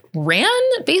 and like ran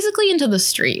basically into the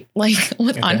street, like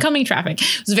with oncoming traffic.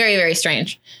 It was very, very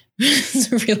strange. It's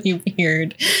really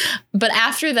weird. But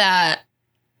after that,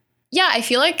 yeah, I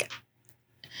feel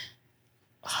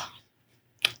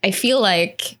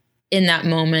like in that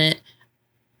moment,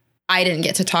 I didn't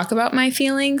get to talk about my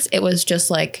feelings. It was just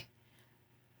like,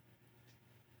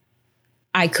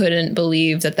 I couldn't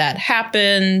believe that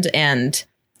happened. And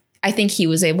I think he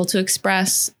was able to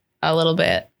express a little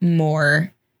bit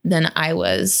more than I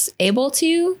was able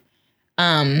to.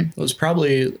 It was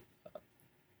probably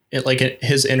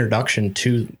his introduction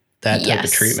to that type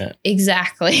of treatment.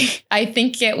 Exactly. I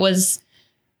think it was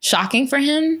shocking for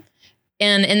him.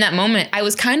 And in that moment, I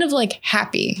was kind of like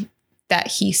happy that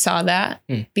he saw that,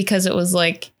 because it was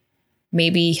like,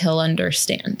 maybe he'll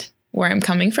understand where I'm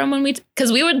coming from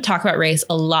because we would talk about race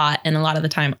a lot. And a lot of the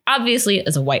time, obviously,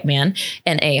 as a white man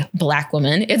and a black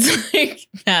woman, it's like,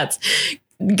 that's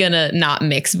gonna not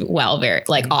mix well very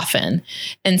like often.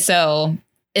 And so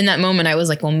in that moment, I was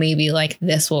like, well, maybe like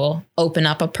this will open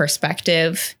up a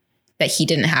perspective that he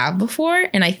didn't have before.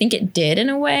 And I think it did in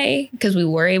a way, because we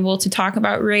were able to talk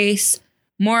about race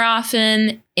more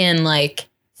often and like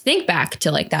think back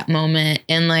to like that moment.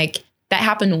 And like that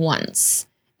happened once,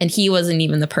 and he wasn't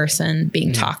even the person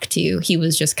being talked to. He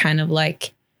was just kind of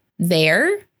like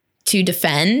there to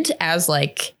defend as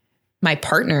like my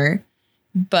partner.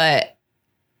 But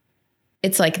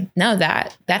it's like, no,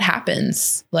 that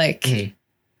happens like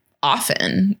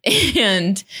often.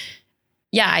 And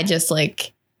yeah, I just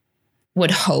like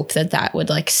would hope that would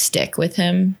like stick with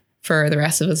him for the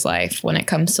rest of his life when it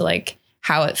comes to like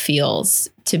how it feels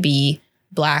to be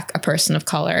Black, a person of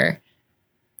color,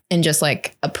 and just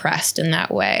like oppressed in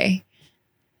that way.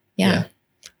 Yeah.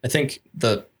 I think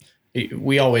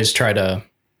we always try to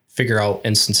figure out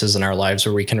instances in our lives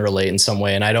where we can relate in some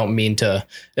way. And I don't mean to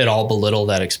at all belittle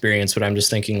that experience, but I'm just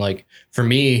thinking like, for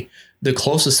me, the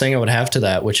closest thing I would have to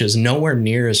that, which is nowhere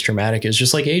near as traumatic, is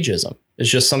just like ageism. It's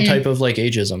just some type of like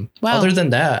ageism. Wow. Other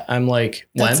than that, I'm like,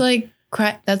 that's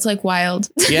like wild.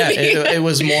 Yeah. It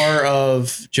was more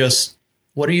of just,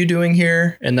 what are you doing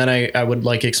here? And then I would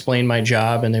like explain my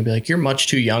job, and they'd be like, you're much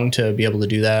too young to be able to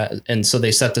do that. And so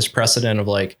they set this precedent of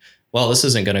like, well, this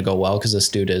isn't going to go well because this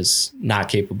dude is not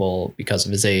capable because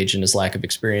of his age and his lack of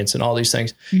experience and all these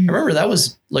things. I remember that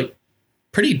was like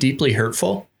pretty deeply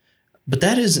hurtful, but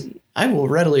that is, I will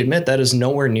readily admit, that is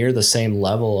nowhere near the same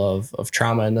level of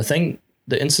trauma. And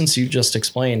the instance you just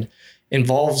explained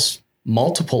involves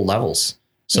multiple levels.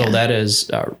 So that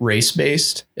is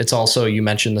race-based. It's also, you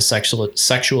mentioned the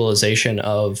sexualization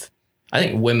of, I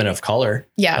think, women of color.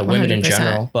 Yeah, women in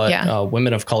general. But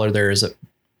women of color, there is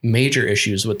major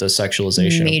issues with the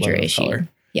sexualization of women of color.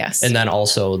 Yes. And then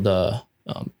also the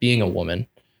being a woman,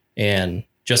 and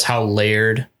just how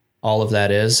layered all of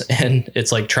that is. And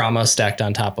it's like trauma stacked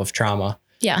on top of trauma.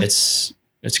 Yeah. It's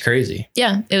crazy.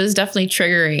 Yeah. It was definitely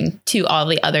triggering to all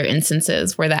the other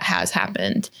instances where that has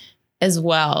happened as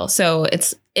well. So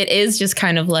it is just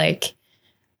kind of like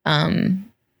I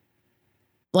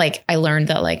learned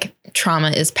that like trauma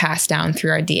is passed down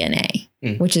through our DNA,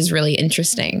 which is really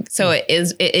interesting. So it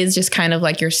is just kind of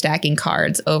like you're stacking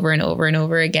cards over and over and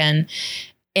over again.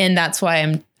 And that's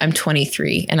why I'm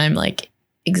 23 and I'm like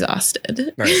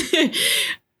exhausted. Right.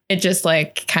 It just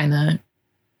like kind of,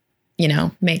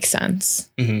 makes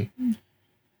sense. Mm-hmm.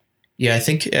 Yeah. I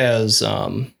think as,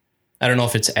 I don't know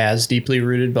if it's as deeply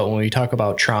rooted, but when we talk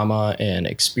about trauma and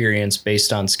experience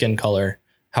based on skin color,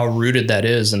 how rooted that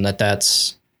is, and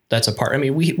that's a part. I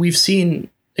mean, we've seen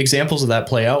examples of that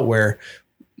play out where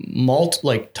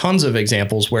tons of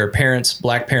examples where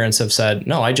Black parents have said,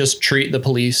 no, I just treat the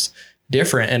police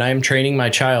different. And I'm training my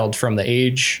child from the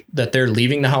age that they're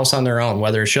leaving the house on their own,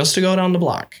 whether it's just to go down the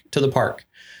block to the park,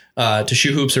 to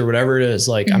shoot hoops or whatever it is.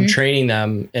 Like I'm training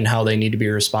them in how they need to be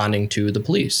responding to the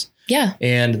police. Yeah.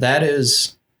 And that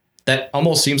is that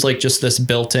almost seems like just this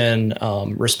built-in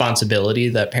responsibility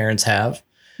that parents have.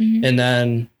 Mm-hmm. And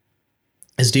then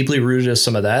as deeply rooted as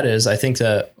some of that is, I think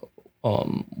that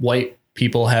white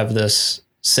people have this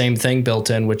same thing built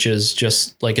in, which is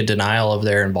just like a denial of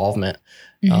their involvement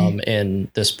in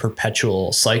this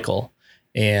perpetual cycle.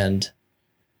 And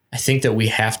I think that we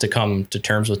have to come to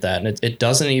terms with that. And it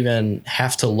doesn't even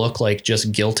have to look like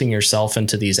just guilting yourself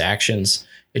into these actions.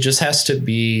 It just has to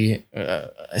be,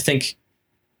 I think,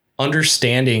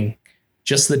 understanding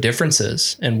just the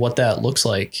differences and what that looks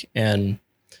like. And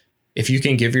if you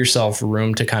can give yourself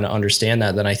room to kind of understand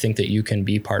that, then I think that you can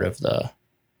be part of the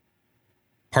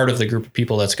group of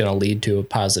people that's going to lead to a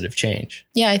positive change.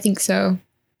 Yeah, I think so.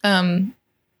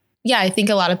 I think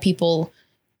a lot of people,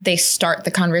 they start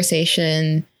the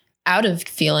conversation out of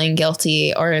feeling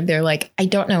guilty, or they're like, I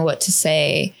don't know what to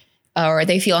say, or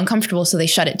they feel uncomfortable. So they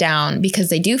shut it down because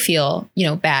they do feel,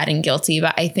 bad and guilty.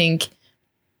 But I think,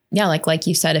 like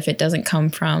you said, if it doesn't come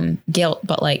from guilt,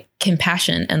 but like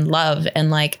compassion and love, and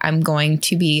like, I'm going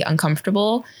to be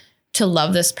uncomfortable to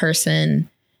love this person,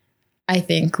 I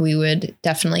think we would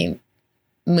definitely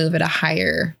move at a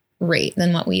higher rate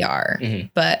than what we are. Mm-hmm.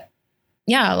 But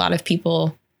a lot of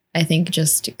people, I think,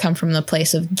 just come from the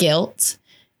place of guilt,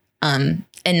 and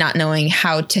not knowing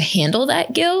how to handle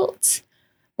that guilt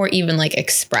or even like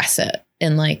express it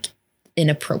in like an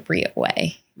appropriate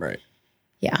way. Right.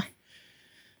 Yeah.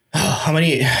 How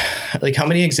many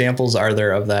examples are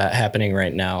there of that happening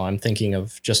right now? I'm thinking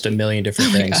of just a million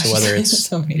different things. Gosh, so whether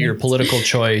it's your political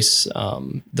choice,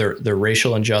 the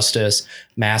racial injustice,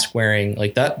 mask wearing,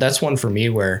 like that's one for me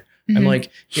where I'm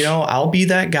like, I'll be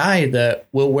that guy that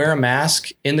will wear a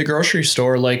mask in the grocery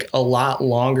store like a lot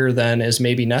longer than is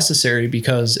maybe necessary,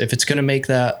 because if it's going to make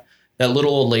that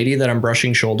little old lady that I'm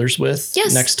brushing shoulders with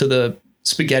next to the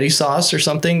spaghetti sauce or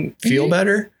something feel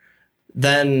better,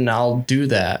 then I'll do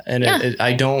that. And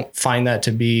I don't find that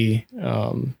to be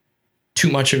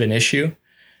too much of an issue.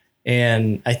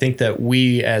 And I think that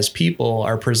we as people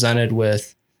are presented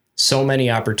with so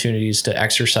many opportunities to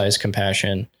exercise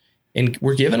compassion, and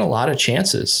we're given a lot of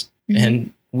chances,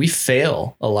 and we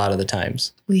fail a lot of the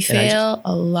times. We fail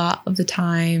a lot of the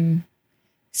time,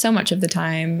 so much of the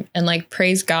time, and like,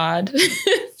 praise God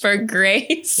for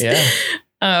grace. Yeah.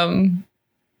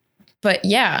 But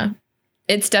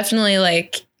it's definitely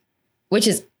like, which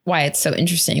is why it's so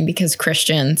interesting, because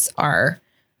Christians are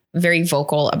very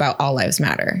vocal about all lives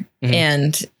matter. Mm-hmm.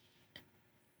 And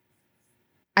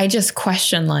I just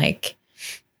question, like,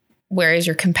 where is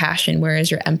your compassion? Where is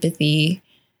your empathy?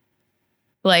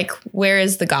 Like, where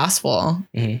is the gospel?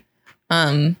 In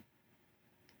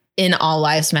all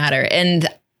lives matter? And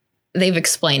they've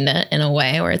explained it in a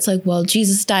way where it's like, well,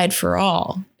 Jesus died for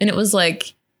all. And it was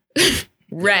like,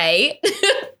 right.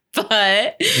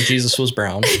 But Jesus was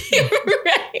brown.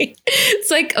 Right.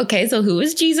 It's like, okay, so who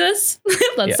is Jesus?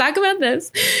 Let's talk about this.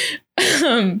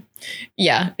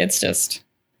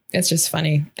 It's just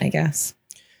funny, I guess.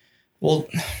 Well,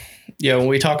 when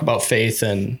we talk about faith,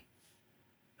 and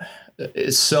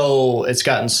it's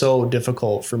gotten so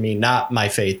difficult for me, not my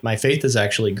faith. My faith has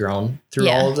actually grown through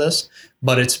all of this,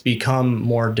 but it's become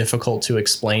more difficult to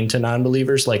explain to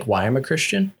non-believers, like, why I'm a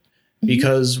Christian,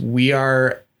 because we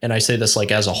are, and I say this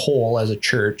like as a whole, as a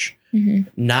church,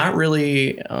 not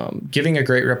really giving a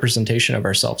great representation of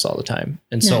ourselves all the time.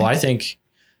 And so I think,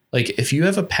 like, if you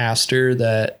have a pastor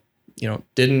that,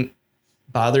 didn't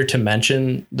bother to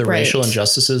mention the racial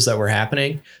injustices that were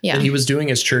happening, then he was doing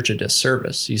his church a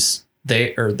disservice.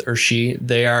 They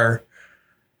are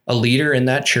a leader in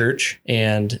that church,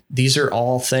 and these are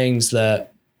all things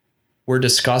that were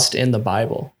discussed in the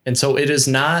Bible. And so it is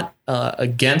not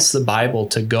against the Bible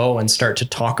to go and start to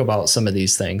talk about some of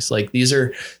these things. Like, these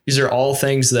are all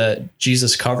things that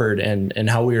Jesus covered, and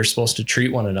how we are supposed to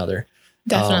treat one another.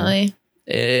 Definitely.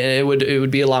 It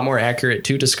would be a lot more accurate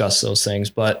to discuss those things,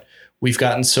 but we've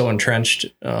gotten so entrenched,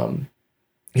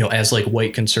 as like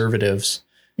white conservatives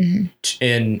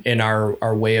in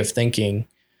our way of thinking,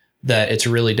 that it's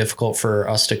really difficult for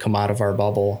us to come out of our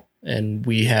bubble. And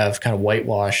we have kind of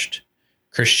whitewashed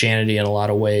Christianity in a lot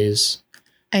of ways.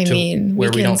 I mean, we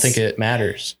don't think it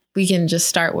matters. We can just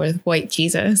start with white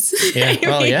Jesus. Yeah.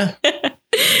 Well, yeah.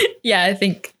 Yeah. I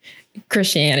think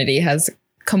Christianity has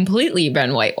completely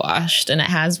been whitewashed, and it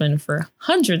has been for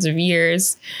hundreds of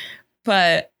years.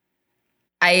 But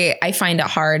I find it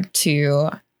hard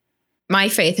to, my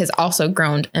faith has also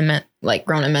grown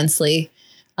immensely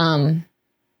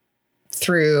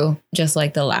through just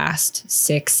like the last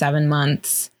 6-7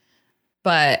 months.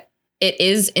 But it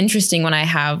is interesting when I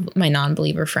have my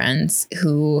non-believer friends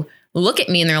who look at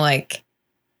me and they're like,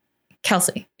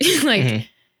 Kelsey, like,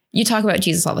 you talk about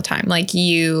Jesus all the time. Like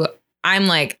I'm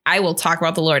like, I will talk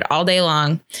about the Lord all day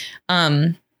long.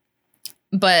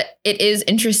 But it is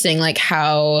interesting, like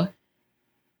how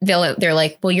they're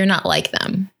like, well, you're not like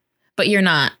them, but you're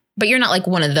not like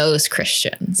one of those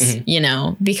Christians, you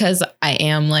know, because I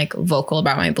am like vocal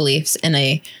about my beliefs, and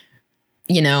I,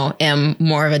 you know, am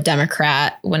more of a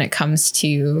Democrat when it comes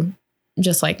to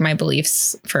just like my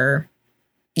beliefs for,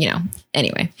 you know,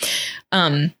 anyway.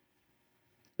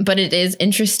 But it is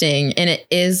interesting, and it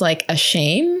is like a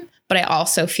shame, but I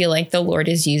also feel like the Lord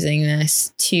is using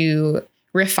this to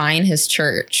refine his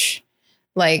church.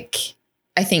 Like,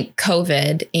 I think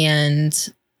COVID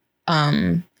and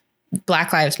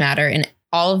Black Lives Matter and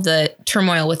all of the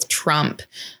turmoil with Trump,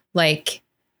 like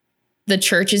the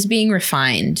church is being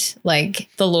refined. Like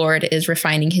the Lord is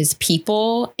refining his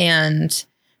people. And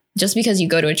just because you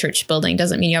go to a church building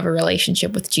doesn't mean you have a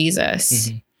relationship with Jesus.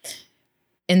 Mm-hmm.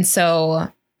 And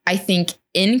so I think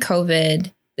in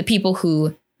COVID, the people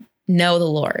who know the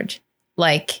Lord,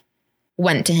 like,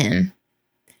 went to him.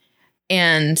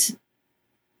 And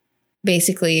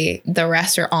basically the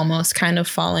rest are almost kind of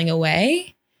falling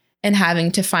away and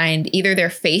having to find either their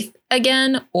faith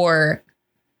again or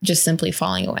just simply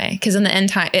falling away. Because in the end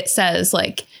time, it says,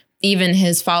 like, even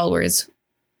his followers,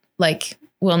 like,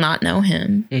 will not know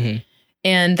him. Mm-hmm.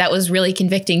 And that was really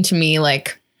convicting to me,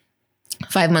 like,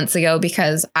 5 months ago,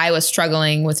 because I was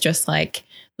struggling with just like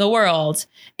the world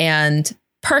and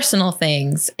personal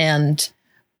things and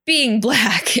being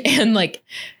Black and, like,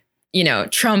 you know,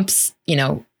 Trump's, you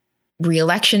know,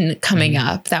 re-election coming mm-hmm.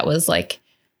 up. That was like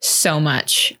so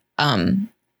much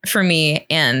for me.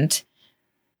 And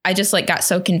I just like got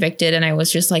so convicted, and I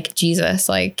was just like, Jesus,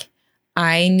 like,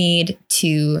 I need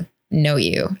to know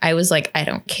you. I was like, I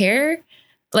don't care.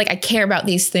 Like, I care about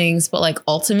these things, but like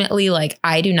ultimately, like,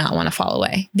 I do not want to fall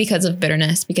away because of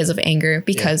bitterness, because of anger,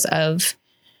 because of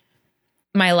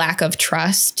my lack of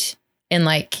trust in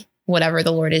like whatever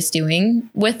the Lord is doing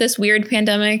with this weird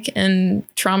pandemic and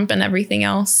Trump and everything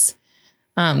else.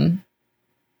 But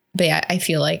yeah, I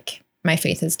feel like my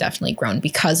faith has definitely grown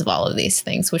because of all of these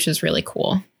things, which is really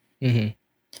cool. Mm-hmm.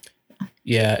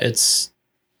 Yeah, it's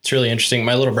really interesting.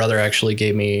 My little brother actually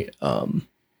gave me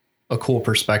a cool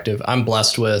perspective. I'm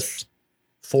blessed with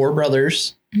 4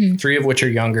 brothers, mm-hmm. 3 of which are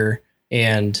younger,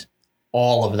 and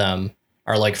all of them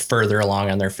are like further along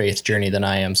on their faith journey than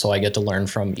I am. So I get to learn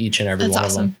from each and every one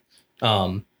of them.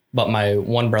 But my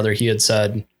one brother, he had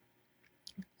said,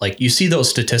 like, you see those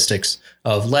statistics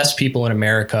of less people in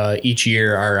America each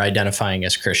year are identifying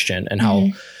as Christian, and how,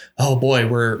 mm-hmm. oh boy,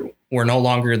 we're no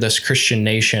longer this Christian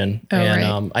nation. Oh, and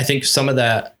right. I think some of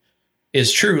that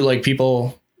is true. Like,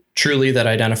 people truly that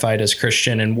identified as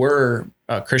Christian and were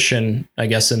Christian, I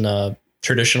guess, in the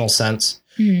traditional sense,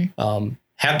 mm-hmm.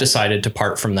 Have decided to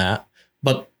part from that.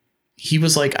 But he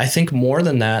was like, I think more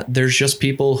than that, there's just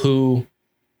people who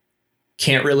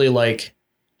can't really like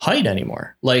hide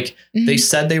anymore. Like, mm-hmm. they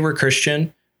said they were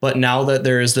Christian, but now that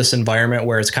there is this environment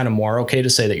where it's kind of more okay to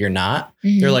say that you're not,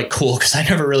 mm-hmm. they're like, cool, because I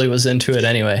never really was into it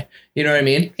anyway. You know what I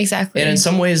mean? Exactly. And in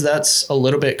some ways that's a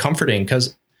little bit comforting,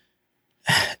 because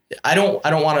I don't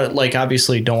want to, like,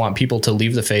 obviously don't want people to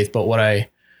leave the faith. But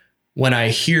when I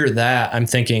hear that, I'm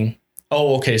thinking,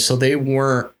 oh, okay, so they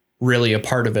weren't really a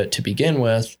part of it to begin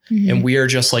with. Mm-hmm. And we are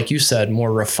just, like you said,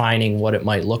 more refining what it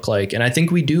might look like. And I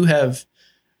think we do have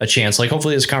a chance. Like,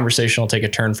 hopefully this conversation will take a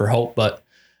turn for hope, but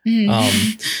we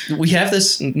have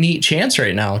this neat chance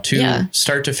right now to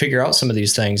start to figure out some of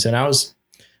these things. And I was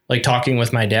like talking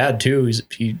with my dad too.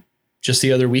 He just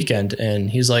the other weekend,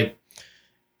 and he's like,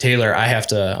 Taylor,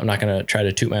 I'm not going to try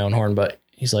to toot my own horn, but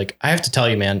he's like, I have to tell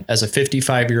you, man, as a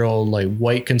 55-year-old, like,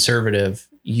 white conservative,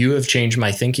 you have changed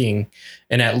my thinking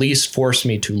and at least forced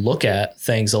me to look at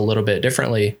things a little bit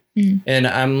differently. Mm-hmm. And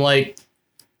I'm like,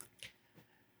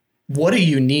 what a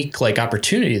unique, like,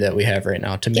 opportunity that we have right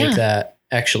now to make that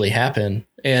actually happen.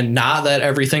 And not that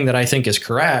everything that I think is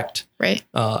correct, right?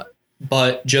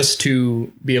 But just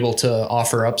to be able to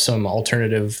offer up some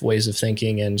alternative ways of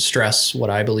thinking and stress what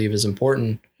I believe is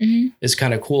important mm-hmm. is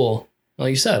kind of cool.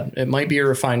 Like you said, it might be a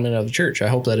refinement of the church. I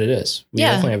hope that it is. We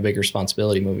definitely have a big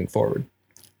responsibility moving forward.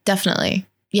 Definitely.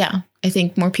 Yeah. I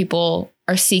think more people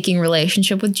are seeking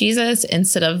relationship with Jesus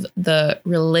instead of the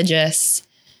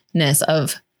religiousness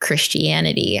of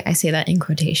Christianity. I say that in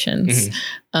quotations.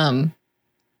 Mm-hmm.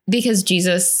 Because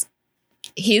Jesus,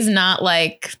 he's not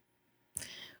like,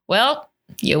 well,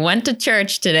 you went to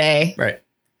church today. Right.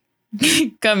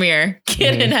 Come here,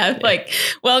 get in heaven. Like,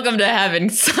 welcome to heaven,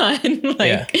 son.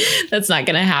 Like, that's not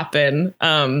going to happen.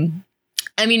 I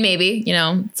mean, maybe, you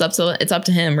know, it's up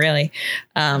to him, really.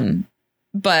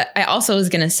 But I also was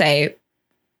going to say,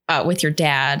 with your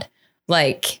dad,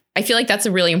 like, I feel like that's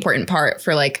a really important part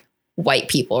for like white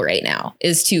people right now,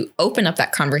 is to open up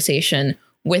that conversation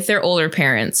with their older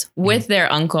parents, with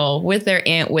their uncle, with their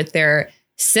aunt, with their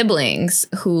siblings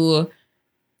who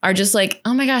are just like,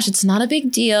 oh my gosh, it's not a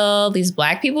big deal. These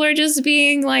Black people are just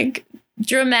being like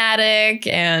dramatic,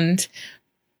 and,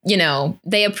 you know,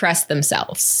 they oppress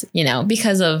themselves, you know,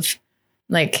 because of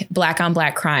like Black on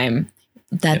Black crime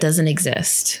that doesn't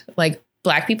exist. Like,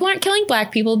 Black people aren't killing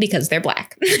Black people because they're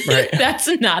Black. Right. That's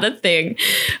not a thing.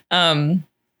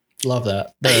 Love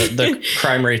that. The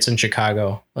crime rates in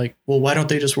Chicago. Like, well, why don't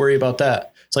they just worry about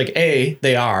that? It's like, A,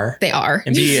 they are. They are.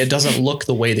 And B, it doesn't look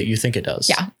the way that you think it does.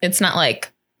 Yeah. It's not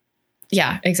like,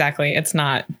 yeah, exactly. It's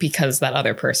not because that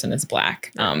other person is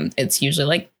Black. It's usually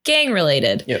like gang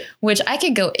related, which I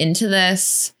could go into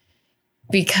this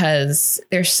because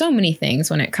there's so many things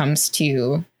when it comes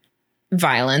to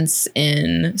violence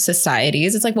in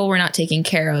societies. It's like, well, we're not taking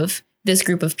care of this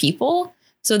group of people.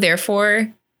 So therefore,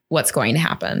 what's going to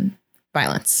happen?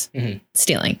 Violence,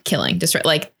 stealing, killing, destroy.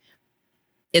 Like,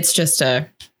 it's just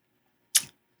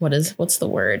what's the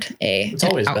word? It's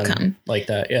always outcome. Been like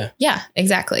that. Yeah. Yeah,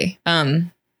 exactly.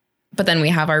 But then we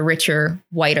have our richer,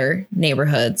 whiter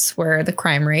neighborhoods where the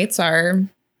crime rates are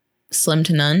slim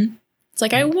to none. It's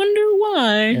like, I wonder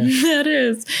why that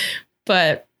is.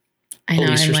 But I know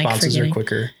police I'm responses like are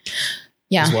quicker.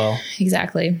 Yeah, as well.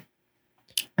 Exactly.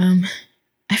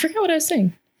 I forgot what I was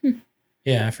saying.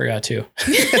 Yeah, I forgot too.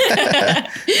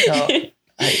 We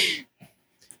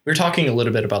were talking a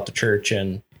little bit about the church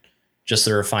and just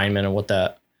the refinement of what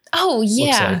that looks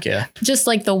like. Yeah. Just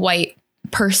like the white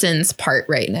person's part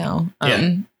right now.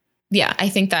 Yeah, I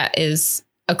think that is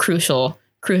a crucial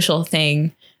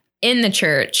thing in the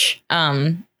church.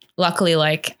 Luckily,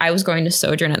 like, I was going to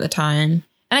Sojourn at the time,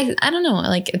 and I don't know,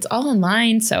 like, it's all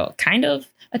online, so kind of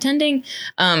attending.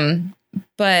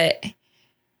 But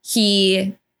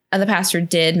the pastor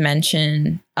did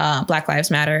mention Black Lives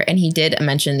Matter, and he did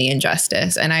mention the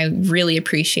injustice. And I really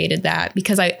appreciated that,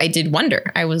 because I did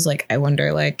wonder. I was like, I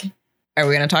wonder, like, are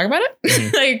we going to talk about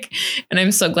it? Like, and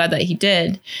I'm so glad that he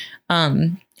did.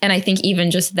 And I think even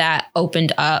just that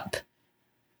opened up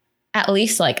at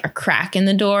least like a crack in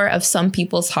the door of some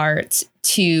people's hearts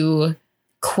to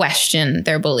question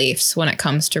their beliefs when it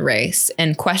comes to race,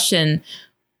 and question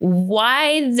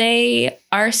why they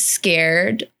are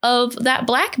scared of that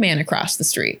Black man across the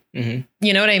street. You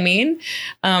know what I mean?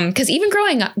 Because even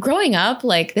growing up,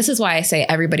 like, this is why I say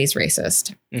everybody's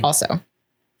racist. Also,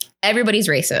 everybody's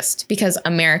racist because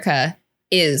America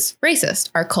is racist.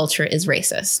 Our culture is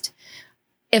racist.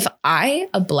 If a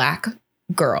Black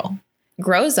girl,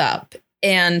 grows up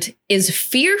and is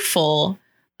fearful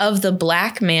of the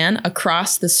Black man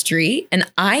across the street,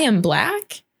 and I am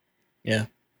Black,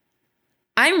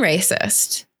 I'm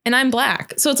racist and I'm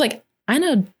Black. So it's like, I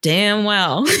know damn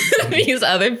well these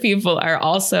other people are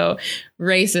also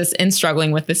racist and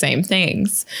struggling with the same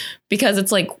things, because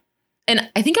it's like, and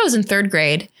I think I was in third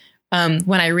grade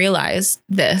when I realized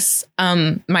this.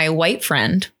 My white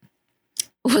friend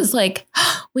was like,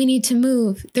 oh, we need to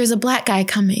move. There's a Black guy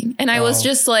coming. And I was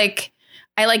just like,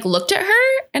 I like looked at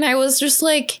her and I was just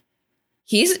like,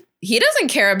 he doesn't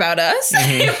care about us.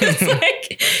 It was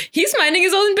like, he's minding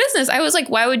his own business. I was like,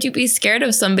 why would you be scared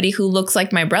of somebody who looks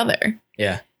like my brother?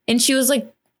 Yeah. And she was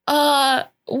like,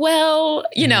 well,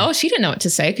 you know, she didn't know what to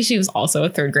say because she was also a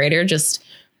third grader, just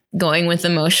going with the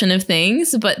motion of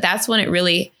things. But that's when it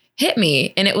really hit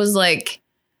me. And it was like,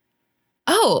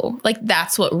 oh, like,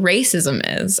 that's what racism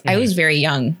is. I was very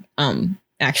young,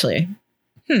 actually.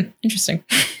 Interesting.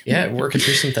 Yeah, working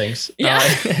through some things.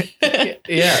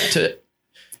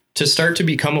 To start to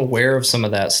become aware of some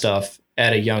of that stuff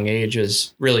at a young age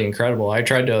is really incredible. I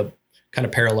tried to kind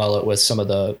of parallel it with some of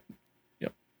the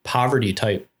poverty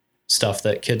type stuff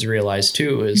that kids realize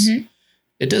too, is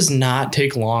it does not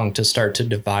take long to start to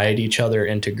divide each other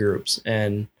into groups.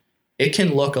 And it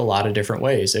can look a lot of different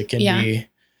ways. It can be,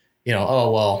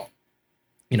 oh, well,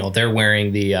 they're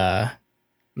wearing the,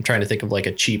 I'm trying to think of like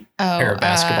a cheap pair of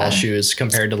basketball shoes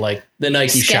compared to like the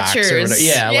Nike Shox or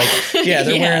whatever.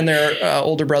 They're wearing their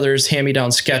older brother's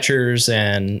hand-me-down Skechers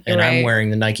and I'm wearing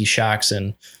the Nike Shox,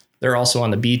 and they're also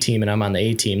on the B team and I'm on the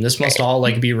A team. This must all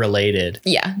like be related.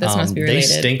 Yeah, this must be related. They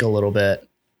stink a little bit.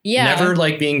 Yeah. Never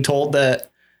like being told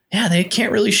that, they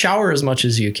can't really shower as much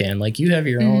as you can. Like, you have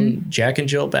your own Jack and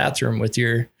Jill bathroom with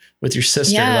your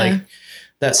sister. Like,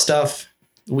 that stuff.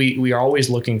 We are always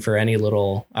looking for any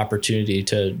little opportunity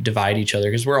to divide each other,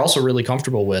 because we're also really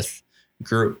comfortable with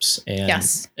groups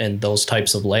and those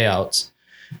types of layouts.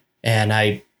 And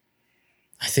I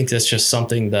think that's just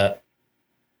something that,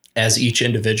 as each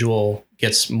individual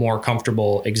gets more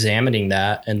comfortable examining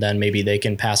that, and then maybe they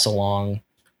can pass along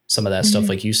some of that stuff,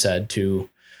 like you said, to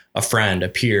a friend, a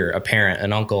peer, a parent,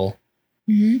 an uncle,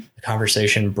 the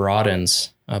conversation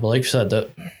broadens. But like you said,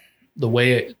 the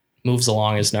way it moves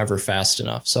along is never fast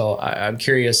enough. So I'm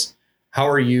curious, how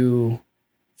are you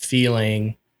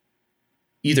feeling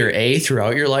either A,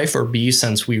 throughout your life, or B,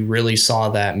 since we really saw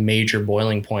that major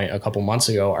boiling point a couple months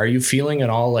ago? Are you feeling at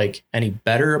all like any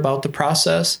better about the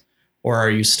process, or are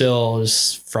you still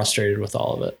just frustrated with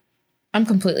all of it? I'm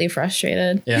completely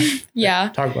frustrated. Yeah.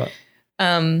 Yeah. Talk about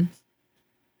it.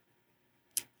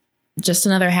 Just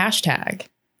another hashtag.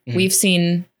 We've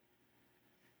seen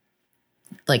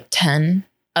like 10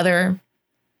 other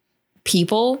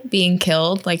people being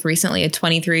killed, like recently a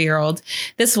 23-year-old.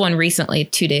 This one recently,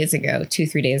 3 days ago,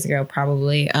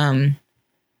 probably.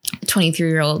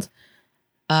 23-year-old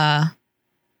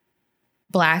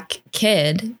Black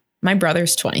kid. My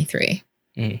brother's 23.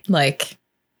 Like,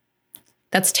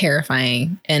 that's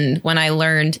terrifying. And when I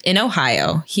learned in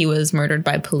Ohio, he was murdered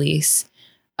by police.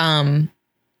 All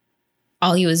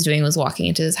he was doing was walking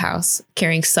into his house,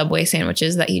 carrying Subway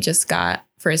sandwiches that he just got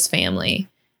for his family.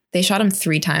 They shot him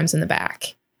 3 times in the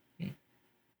back.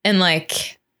 And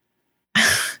like,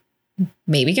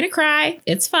 maybe gonna cry.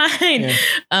 It's fine.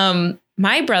 Yeah.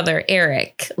 My brother,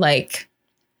 Eric, like,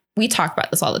 we talk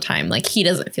about this all the time. Like, he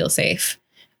doesn't feel safe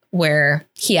where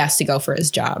he has to go for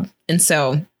his job. And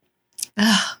so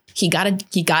he got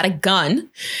a gun,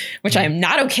 which I'm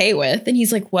not okay with. And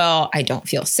he's like, well, I don't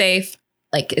feel safe.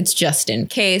 Like, it's just in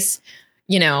case,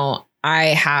 you know, I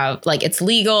have, like, it's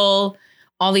legal,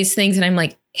 all these things. And I'm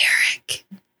like, Eric,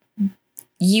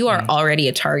 you are already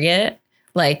a target.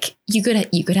 Like, you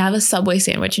could have a Subway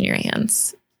sandwich in your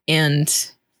hands.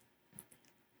 And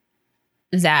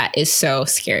that is so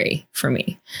scary for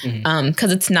me.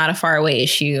 Because it's not a faraway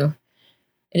issue.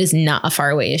 It is not a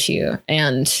faraway issue.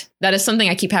 And that is something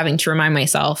I keep having to remind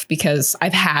myself, because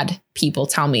I've had people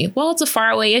tell me, well, it's a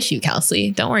faraway issue,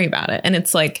 Kelsey. Don't worry about it. And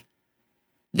it's like,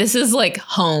 this is like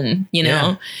home, you know,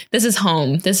 Yeah. This is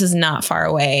home. This is not far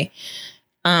away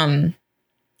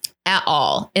at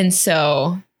all. And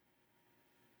so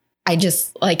I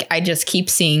just keep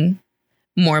seeing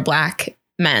more Black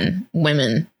men,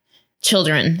 women,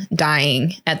 children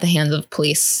dying at the hands of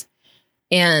police.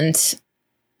 And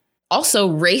also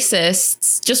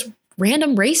racists, just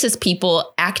random racist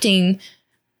people acting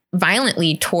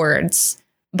violently towards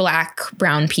Black,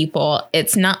 brown people.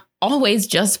 It's not always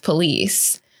just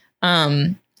police.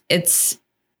 It's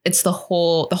the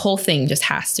whole thing just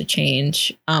has to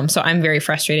change. So I'm very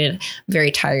frustrated,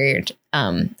 very tired.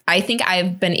 I think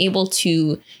I've been able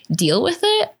to deal with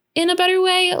it in a better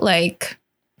way. Like,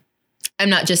 I'm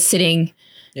not just sitting,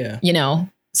 you know,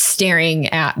 staring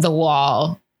at the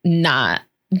wall, not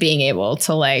being able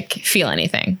to like feel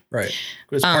anything. Right.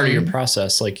 It was part of your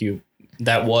process. Like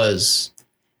that was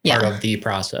part of the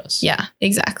process. Yeah,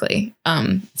 exactly.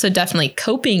 So definitely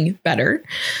coping better.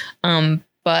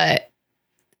 But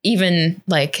even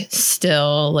like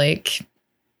still, like,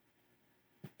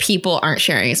 people aren't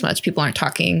sharing as much. People aren't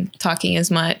talking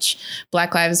as much.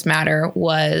 Black Lives Matter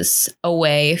was a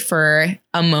way for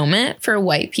a moment for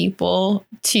white people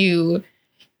to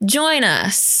join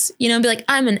us, you know, be like,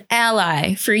 I'm an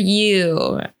ally for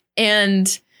you.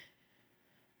 And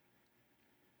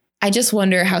I just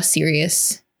wonder how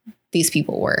serious these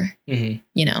people were, you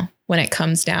know, when it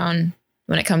comes down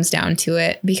to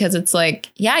it, because it's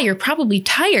like, yeah, you're probably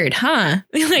tired, huh?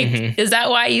 Like, is that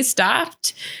why you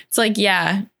stopped? It's like,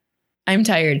 yeah, I'm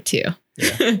tired too.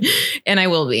 Yeah. And I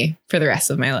will be for the rest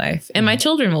of my life, and my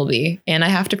children will be, and I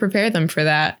have to prepare them for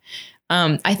that.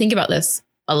 I think about this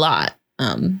a lot.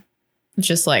 It's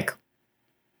just like,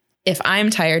 if I'm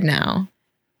tired now,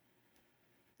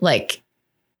 like,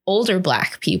 older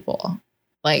Black people,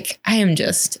 like, I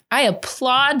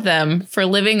applaud them for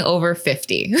living over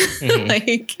 50.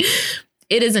 Like,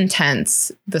 it is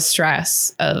intense, the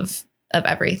stress of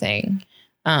everything.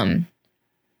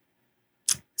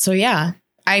 So yeah,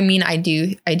 I mean, I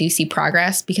do see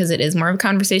progress, because it is more of a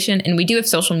conversation, and we do have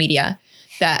social media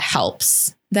that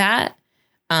helps that,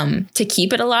 to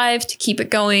keep it alive, to keep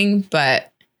it going.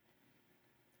 But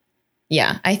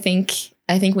yeah, I think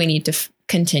we need to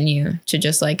continue to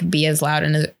just like be as loud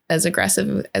and as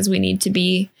aggressive as we need to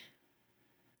be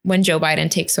when Joe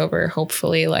Biden takes over,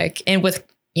 hopefully, like, and with,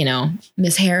 you know,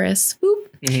 Ms. Harris,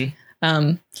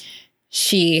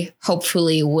 she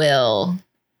hopefully will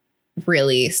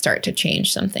really start to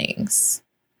change some things.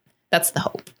 That's the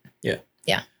hope. Yeah.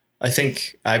 Yeah. I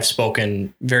think I've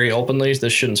spoken very openly.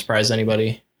 This shouldn't surprise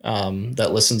anybody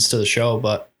that listens to the show,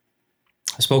 but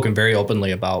I've spoken very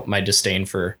openly about my disdain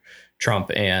for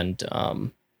Trump, and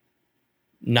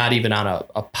not even on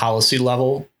a policy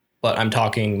level, but I'm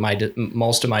talking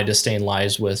most of my disdain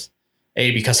lies with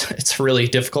because it's really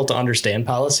difficult to understand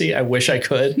policy. I wish I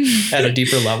could at a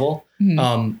deeper level.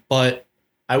 But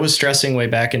I was stressing way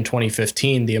back in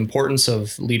 2015, the importance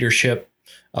of leadership,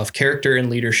 of character in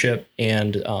leadership,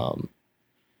 and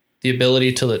the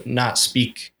ability to not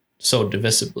speak so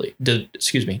divisively.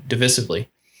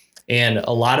 And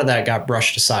a lot of that got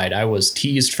brushed aside. I was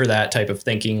teased for that type of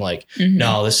thinking, like,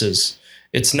 no,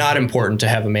 it's not important to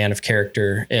have a man of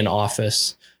character in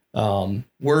office.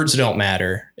 Words don't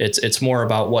matter. It's more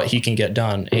about what he can get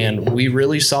done. And we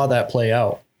really saw that play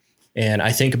out. And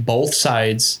I think both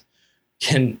sides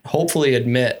can hopefully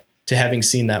admit to having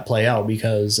seen that play out,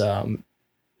 because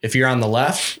if you're on the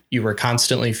left, you were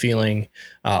constantly feeling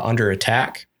under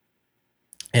attack.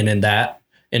 And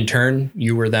in turn,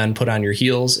 you were then put on your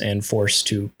heels and forced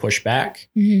to push back.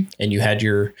 And you had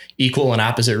your equal and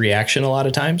opposite reaction a lot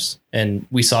of times. And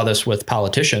we saw this with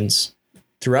politicians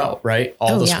throughout, right?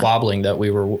 All the squabbling that we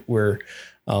were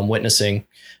witnessing.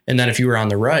 And then if you were on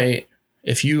the right,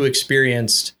 if you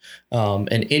experienced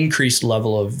an increased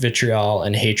level of vitriol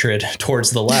and hatred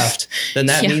towards the left, then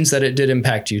that means that it did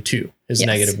impact you too, his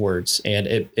negative words. And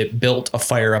it built a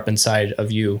fire up inside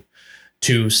of you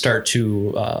to start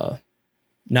to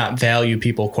not value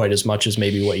people quite as much as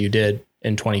maybe what you did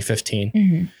in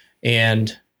 2015.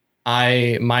 And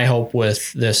my hope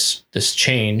with this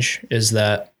change is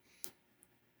that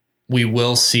we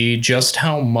will see just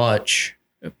how much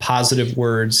positive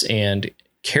words and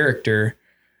character.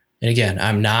 And again,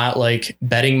 I'm not like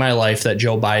betting my life that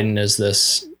Joe Biden is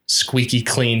this squeaky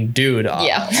clean dude.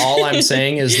 All I'm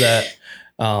saying is that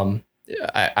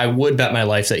I would bet my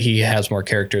life that he has more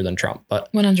character than Trump, but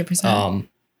 100%.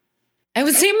 I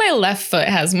would say my left foot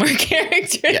has more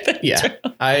character than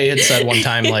Trump. I had said one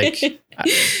time, like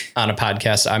on a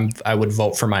podcast, I would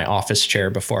vote for my office chair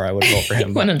before I would vote for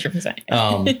him.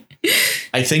 100%.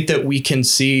 I think that we can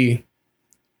see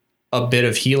a bit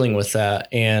of healing with that.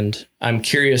 And I'm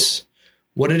curious,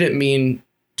 what did it mean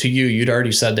to you? You'd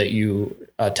already said that you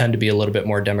tend to be a little bit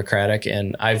more democratic.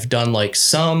 And I've done like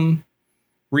some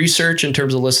research in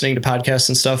terms of listening to podcasts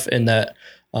and stuff, and that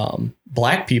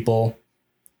Black people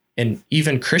and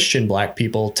even Christian Black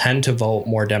people tend to vote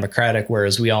more Democratic,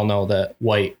 whereas we all know that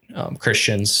white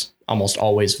Christians almost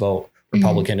always vote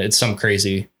Republican. It's some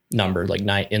crazy number, like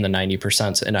in the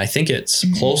 90%. And I think it's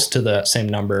close to the same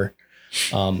number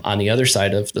on the other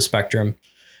side of the spectrum.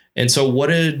 And so what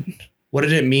did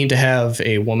it mean to have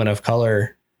a woman of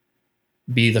color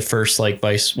be the first like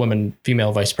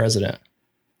female vice president?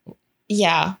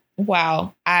 Yeah.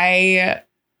 Wow.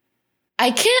 I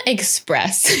can't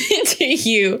express to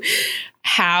you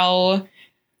how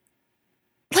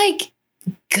like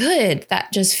good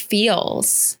that just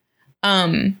feels.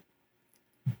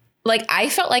 Like I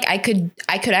felt like I could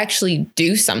actually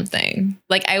do something.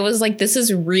 Like I was like, this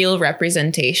is real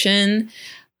representation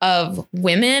of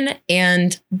women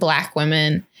and Black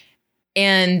women.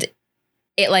 And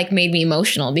it like made me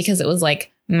emotional because it was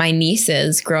like my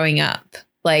nieces growing up,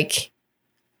 like,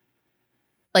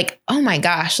 oh my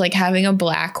gosh, like having a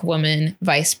Black woman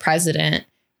vice president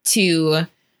to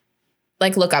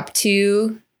like look up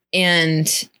to,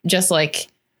 and just like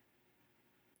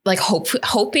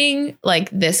hoping like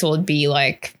this will be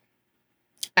like,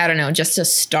 I don't know, just a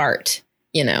start,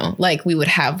 you know, like we would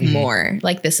have more.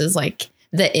 Like this is like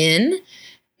the in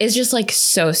is just like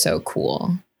so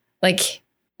cool. Like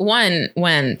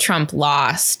when Trump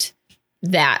lost,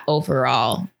 that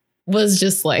overall was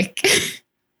just like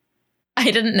I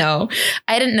didn't know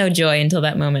joy until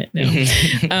that moment.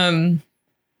 No.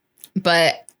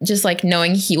 But just like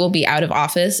knowing he will be out of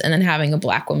office and then having a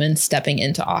Black woman stepping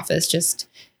into office, just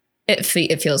it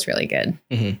feels really good.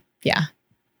 Yeah.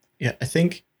 I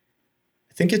think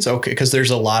it's okay, because there's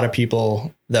a lot of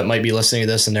people that might be listening to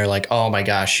this and they're like, oh my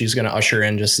gosh, she's going to usher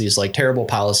in just these like terrible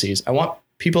policies. I want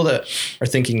people that are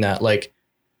thinking that, like,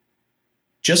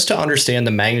 just to understand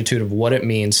the magnitude of what it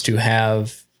means to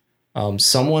have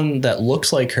someone that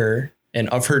looks like her and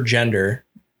of her gender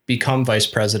become vice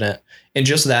president. And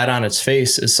just that on its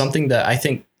face is something that I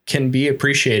think can be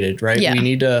appreciated, right? Yeah. We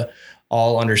need to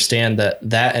all understand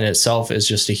that in itself is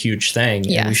just a huge thing.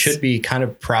 Yes. And we should be kind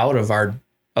of proud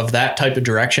of that type of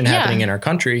direction happening in our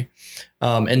country.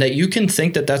 And that you can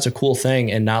think that that's a cool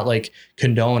thing and not like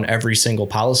condone every single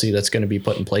policy that's going to be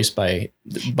put in place by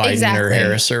Biden or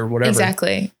Harris or whatever.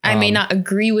 Exactly. I may not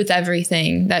agree with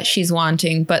everything that she's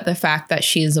wanting, but the fact that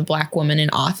she is a Black woman in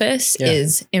office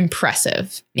is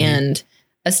impressive and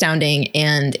astounding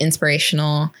and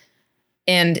inspirational.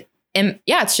 And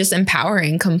it's just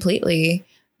empowering completely,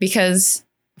 because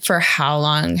for how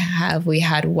long have we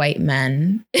had white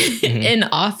men in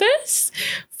office?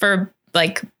 for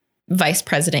like vice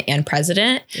president and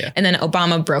president. Yeah. And then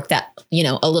Obama broke that, you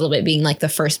know, a little bit, being like the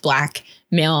first Black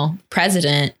male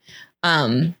president.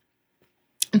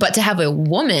 But to have a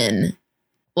woman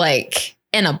like,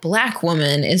 and a Black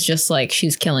woman is just like,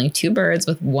 she's killing two birds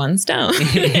with one stone.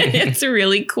 It's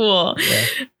really cool.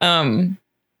 Yeah.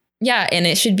 Yeah. And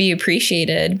it should be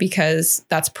appreciated because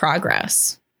that's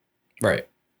progress. Right.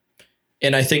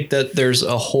 And I think that there's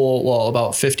a whole, well,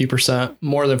 about 50%,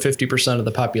 more than 50% of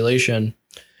the population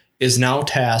is now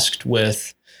tasked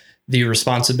with the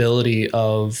responsibility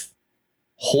of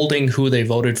holding who they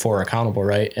voted for accountable,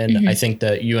 right? And I think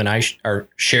that you and I are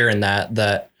sharing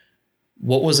that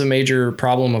what was a major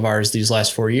problem of ours these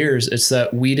last 4 years, it's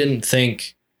that we didn't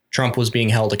think Trump was being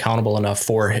held accountable enough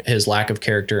for his lack of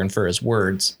character and for his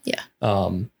words. Yeah.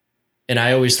 And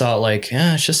I always thought like,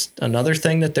 yeah, it's just another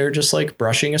thing that they're just like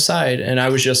brushing aside. And I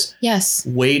was just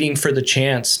waiting for the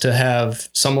chance to have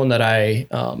someone that I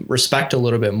respect a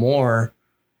little bit more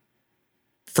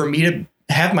for me to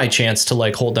have my chance to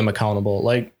like hold them accountable.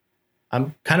 Like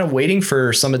I'm kind of waiting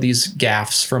for some of these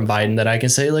gaffes from Biden that I can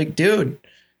say like, dude,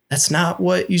 that's not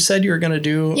what you said you were going to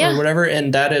do or whatever.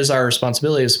 And that is our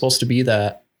responsibility. It's supposed to be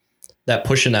that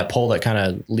push and that pull that kind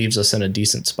of leaves us in a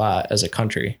decent spot as a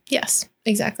country. Yes,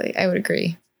 exactly. I would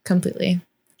agree completely.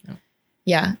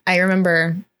 Yeah. I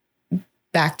remember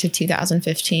back to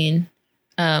 2015,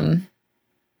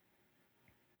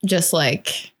 just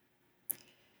like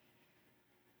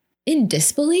in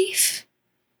disbelief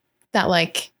that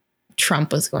like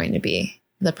Trump was going to be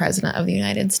the president of the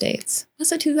United States.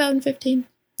 Was it 2015?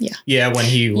 Yeah. Yeah. When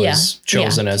he was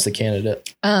chosen as the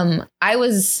candidate. I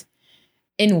was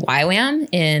in YWAM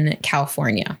in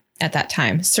California at that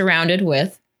time, surrounded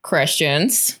with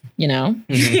Christians, you know,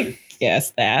 guess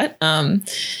that. And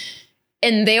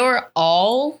they were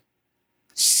all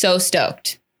so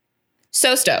stoked,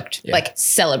 like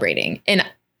celebrating. And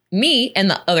me and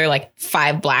the other like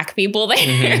 5 Black people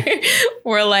there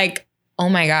were like, oh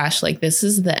my gosh, like this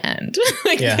is the end.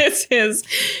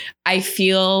 I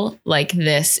feel like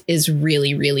this is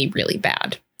really, really, really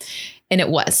bad. And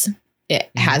it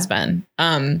has been.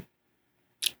 And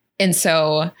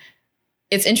so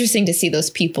it's interesting to see those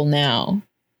people now,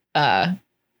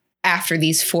 after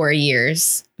these 4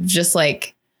 years, just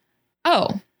like,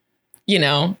 oh, you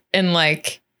know, and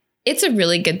like, it's a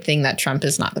really good thing that Trump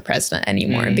is not the president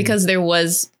anymore because there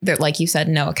was, like you said,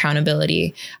 no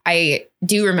accountability. I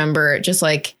do remember just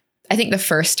like, I think the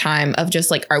first time of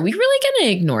just like, are we really going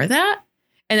to ignore that?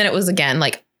 And then it was again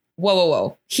like,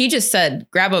 whoa. He just said,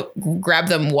 grab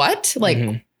them what?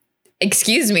 Like,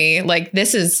 excuse me, like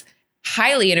this is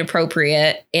highly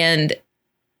inappropriate. And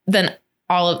then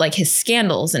all of like his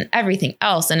scandals and everything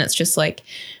else. And it's just like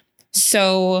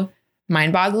so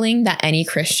mind boggling that any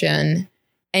Christian,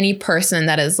 any person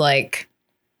that is like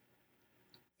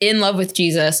in love with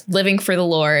Jesus, living for the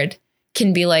Lord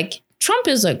can be like, Trump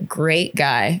is a great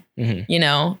guy. You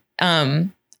know,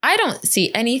 I don't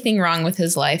see anything wrong with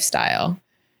his lifestyle.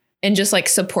 And just like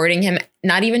supporting him,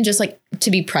 not even just like to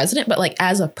be president, but like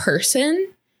as a person,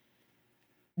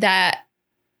 that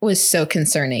was so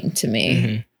concerning to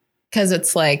me. Because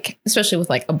it's like, especially with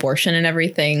like abortion and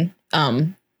everything,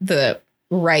 the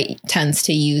right tends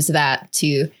to use that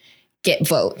to get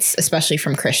votes, especially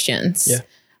from Christians.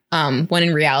 When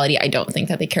in reality, I don't think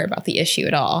that they care about the issue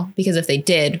at all. Because if they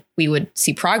did, we would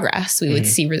see progress. We would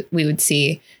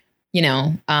see, you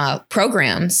know,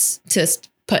 programs to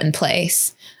put in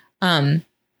place.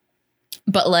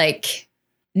 But like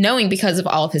knowing because of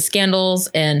all of his scandals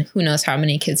and who knows how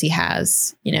many kids he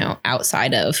has, you know,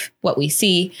 outside of what we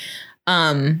see.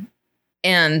 And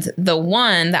the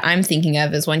one that I'm thinking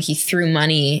of is when he threw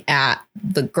money at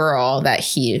the girl that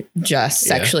he just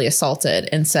sexually assaulted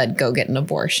and said, go get an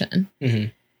abortion.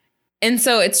 And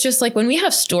so it's just like when we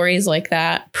have stories like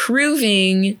that,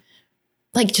 proving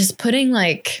like just putting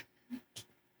like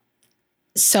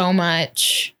so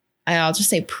much, I'll just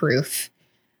say proof,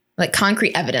 like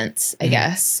concrete evidence, I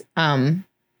guess, that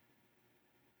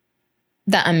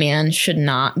a man should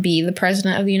not be the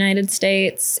president of the United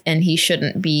States and he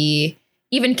shouldn't be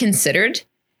even considered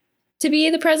to be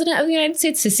the president of the United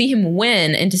States. To see him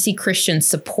win and to see Christians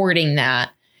supporting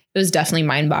that, it was definitely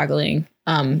mind-boggling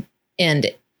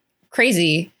and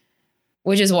crazy,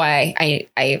 which is why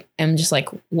I am just like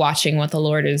watching what the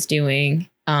Lord is doing,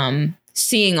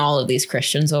 seeing all of these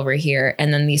Christians over here.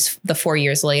 And then the 4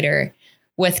 years later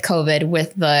with COVID,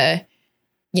 with the,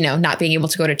 you know, not being able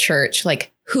to go to church,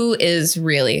 like who is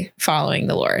really following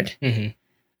the Lord?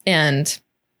 And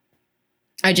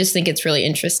I just think it's really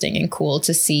interesting and cool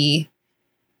to see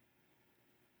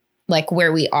like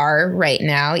where we are right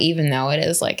now, even though it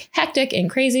is like hectic and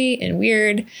crazy and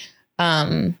weird.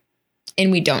 And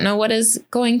we don't know what is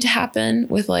going to happen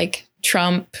with like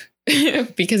Trump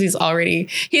because he's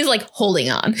like holding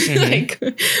on like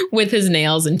with his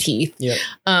nails and teeth. Yep.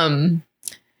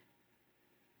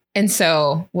 And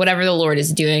so whatever the Lord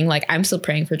is doing, like I'm still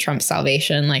praying for Trump's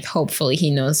salvation. Like hopefully he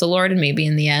knows the Lord, and maybe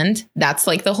in the end, that's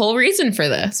like the whole reason for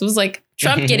this was like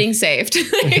Trump getting saved.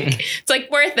 It's like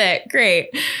worth it. Great.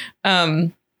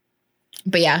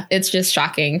 But yeah, it's just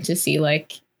shocking to see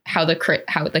like how the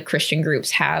Christian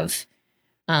groups have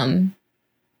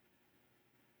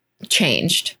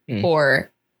changed or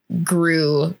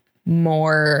grew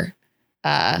more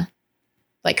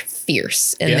like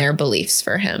fierce in their beliefs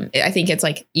for him. I think it's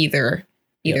like either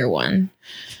one.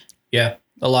 Yeah.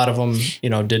 A lot of them,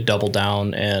 did double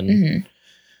down. And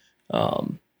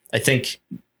I think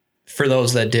for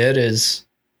those that did is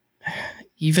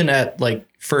even at like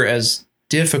for as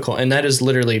difficult, and that is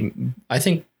literally, I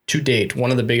think to date, one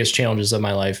of the biggest challenges of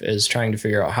my life is trying to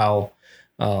figure out how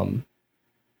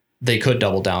they could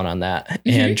double down on that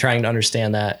and trying to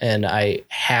understand that. And I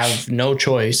have no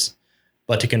choice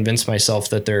but to convince myself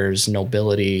that there's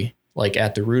nobility like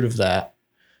at the root of that.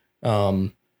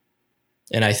 And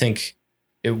I think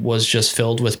it was just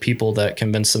filled with people that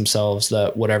convinced themselves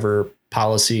that whatever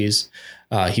policies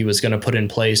he was going to put in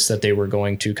place, that they were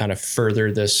going to kind of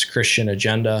further this Christian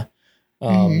agenda.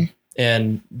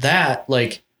 And that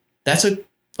that's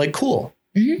cool.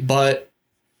 But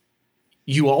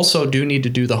you also do need to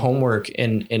do the homework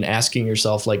in asking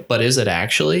yourself, but is it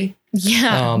actually?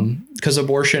 Yeah. Because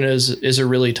abortion is a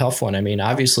really tough one. I mean,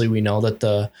 obviously we know that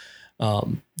the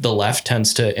left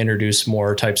tends to introduce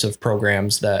more types of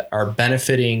programs that are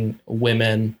benefiting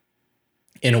women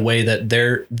in a way that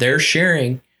they're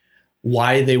sharing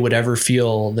why they would ever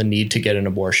feel the need to get an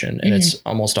abortion. And it's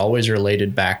almost always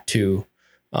related back to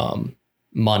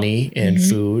money and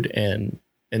food and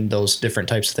those different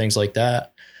types of things like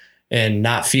that, and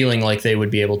not feeling like they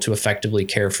would be able to effectively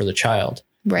care for the child.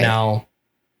 Right. Now,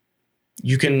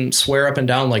 you can swear up and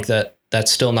down like that. That's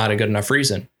still not a good enough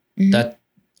reason. That,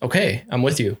 okay, I'm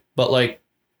with you. But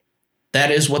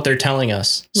that is what they're telling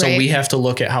us. So we have to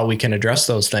look at how we can address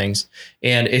those things.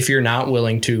 And if you're not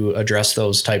willing to address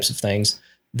those types of things,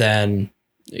 then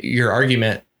your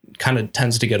argument kind of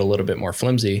tends to get a little bit more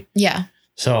flimsy. Yeah.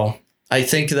 So I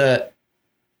think that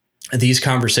these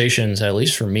conversations, at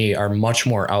least for me, are much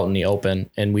more out in the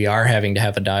open. And we are having to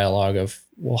have a dialogue of,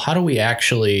 well, how do we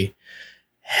actually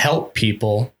help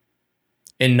people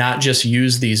and not just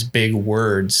use these big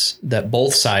words that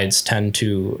both sides tend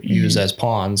to use as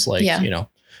pawns,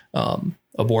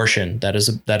 abortion. That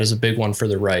is a big one for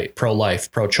the right,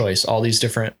 pro-life, pro-choice, all these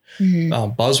different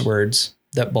buzzwords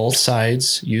that both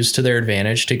sides use to their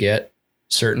advantage to get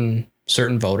certain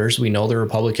voters. We know the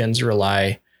Republicans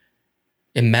rely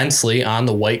immensely on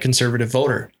the white conservative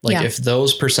voter. If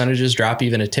those percentages drop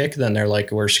even a tick, then they're like,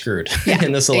 we're screwed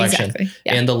in this election. Exactly.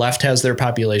 Yeah. And the left has their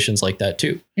populations like that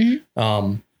too.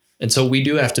 And so we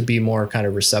do have to be more kind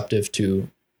of receptive to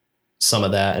some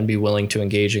of that and be willing to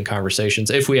engage in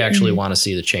conversations if we actually want to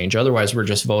see the change. Otherwise, we're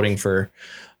just voting for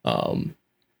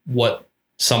what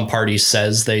some party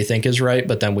says they think is right,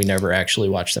 but then we never actually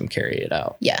watch them carry it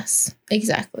out. Yes,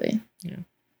 exactly. Yeah.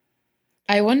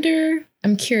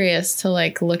 I'm curious to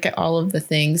look at all of the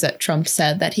things that Trump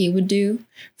said that he would do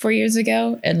 4 years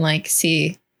ago and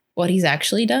see what he's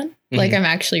actually done. I'm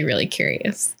actually really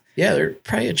curious. Yeah, there's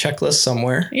probably a checklist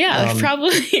somewhere. Yeah, there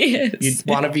probably is. You'd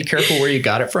want to be careful where you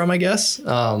got it from, I guess.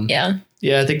 Yeah,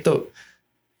 I think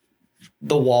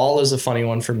the wall is a funny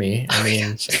one for me. I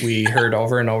mean, we heard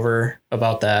over and over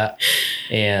about that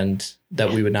and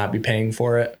that we would not be paying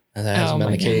for it. And that hasn't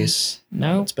been the case.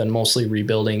 No, it's been mostly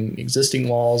rebuilding existing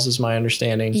walls, is my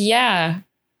understanding. Yeah,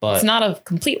 but it's not a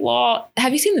complete wall.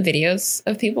 Have you seen the videos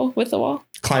of people with the wall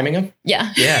climbing them?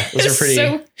 Yeah, those are pretty.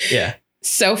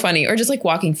 So funny, or just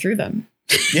walking through them.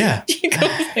 Yeah, you go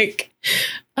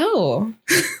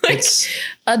it's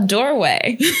a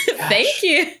doorway. Thank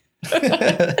you.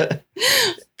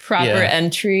 Proper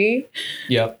entry.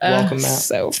 Yep. Welcome, Matt.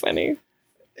 So funny.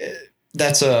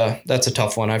 That's a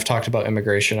tough one. I've talked about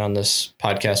immigration on this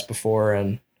podcast before,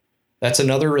 and that's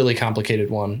another really complicated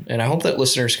one. And I hope that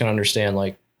listeners can understand,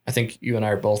 I think you and I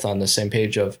are both on the same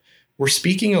page of we're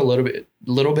speaking a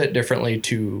little bit differently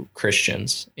to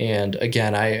Christians. And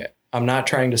again, I'm not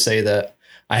trying to say that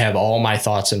I have all my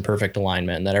thoughts in perfect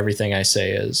alignment and that everything I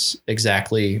say is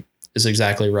exactly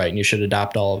right and you should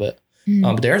adopt all of it.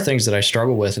 But there are things that I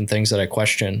struggle with and things that I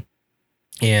question.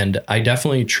 And I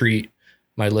definitely treat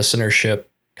my listenership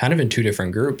kind of in two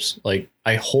different groups.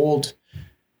 I hold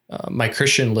my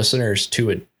Christian listeners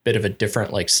to bit of a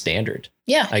different like standard.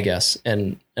 Yeah. I guess.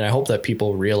 And I hope that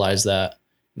people realize that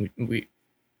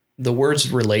the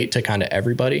words relate to kind of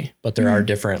everybody, but there are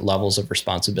different levels of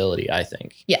responsibility, I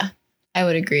think. Yeah, I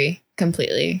would agree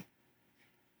completely.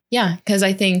 Yeah, because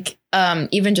I think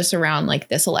even just around like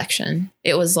this election,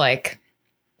 it was like,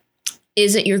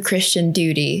 is it your Christian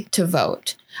duty to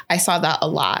vote? I saw that a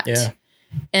lot. Yeah.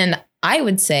 And I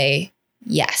would say,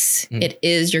 yes, it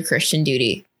is your Christian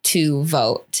duty to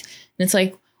vote. And it's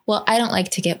like, well, I don't like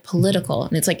to get political.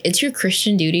 And it's like, it's your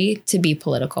Christian duty to be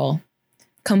political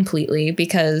completely,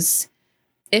 because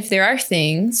if there are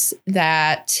things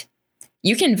that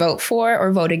you can vote for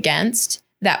or vote against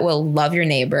that will love your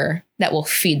neighbor, that will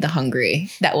feed the hungry,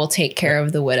 that will take care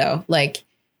of the widow, like,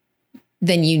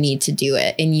 then you need to do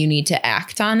it and you need to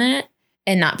act on it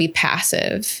and not be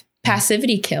passive.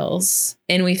 Passivity kills.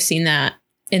 And we've seen that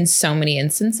in so many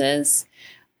instances.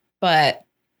 But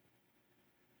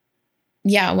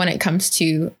yeah, when it comes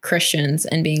to Christians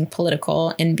and being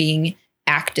political and being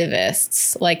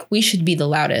activists, like, we should be the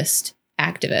loudest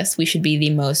activists. We should be the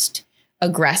most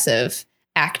aggressive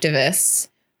activists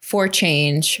for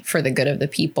change, for the good of the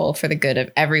people, for the good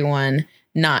of everyone,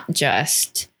 not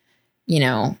just, you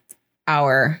know,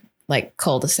 our like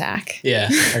cul-de-sac. Yeah.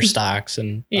 Our stocks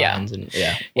and bonds and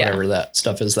whatever that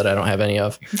stuff is that I don't have any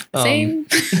of. Same.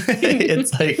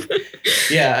 It's like,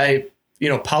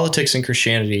 politics and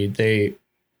Christianity,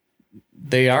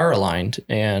 they are aligned.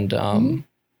 And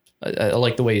I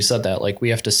like the way you said that. Like, we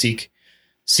have to seek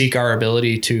our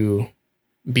ability to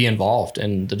be involved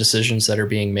in the decisions that are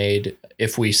being made.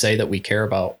 If we say that we care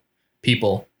about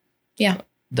people,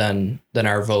 then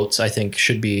our votes, I think,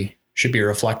 should be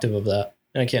reflective of that.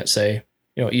 And I can't say,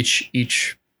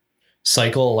 each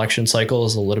election cycle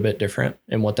is a little bit different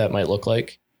in what that might look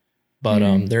like.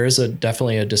 But there is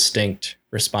definitely a distinct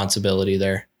responsibility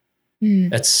there.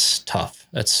 That's tough.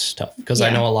 Because I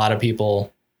know a lot of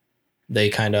people, they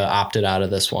kind of opted out of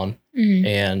this one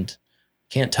and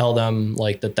can't tell them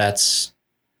like that's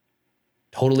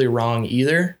totally wrong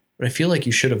either. But I feel like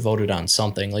you should have voted on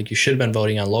something. Like, you should have been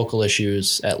voting on local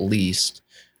issues at least.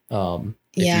 If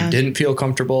you didn't feel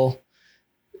comfortable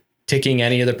ticking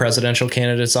any of the presidential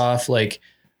candidates off, like,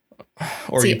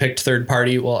 or you picked third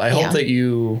party. Well, I hope that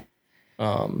you,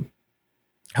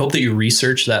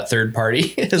 research that third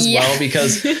party as well,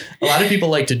 because a lot of people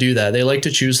like to do that. They like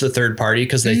to choose the third party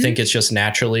because they think it's just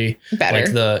naturally better.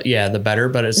 Like the better,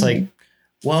 but it's like,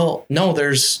 well, no,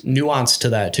 there's nuance to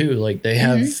that too. Like, they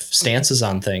have stances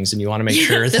on things and you want to make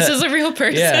sure that this is a real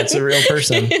person. Yeah, it's a real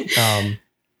person.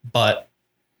 But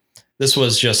this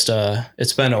was just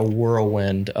it's been a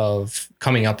whirlwind of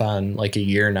coming up on like a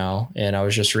year now. And I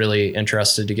was just really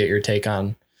interested to get your take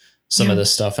on some of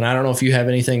this stuff. And I don't know if you have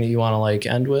anything that you want to like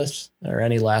end with, or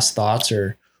any last thoughts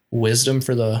or wisdom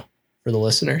for the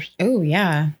listeners. Oh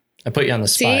yeah. I put you on the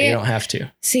spot. You don't have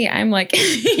to. See, I'm like,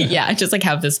 I just like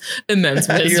have this immense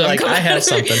wisdom. You're like, I have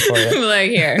something for you. I'm like,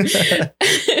 here.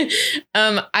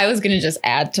 I was going to just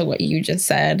add to what you just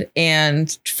said.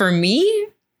 And for me,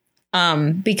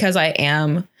 because I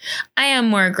am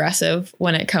more aggressive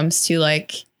when it comes to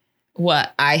like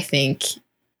what I think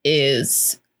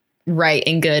is right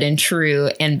and good and true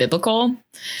and biblical.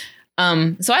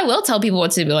 So I will tell people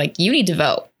what to be like, you need to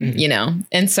vote,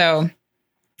 And so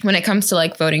when it comes to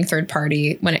like voting third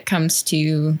party, when it comes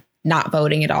to not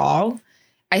voting at all,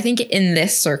 I think in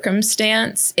this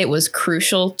circumstance, it was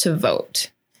crucial to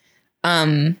vote.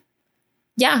 Joe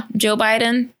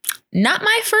Biden, not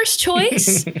my first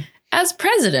choice as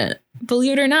president,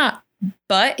 believe it or not,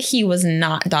 but he was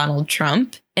not Donald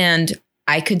Trump. And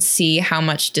I could see how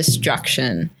much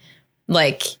destruction,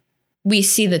 like, we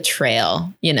see the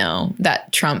trail,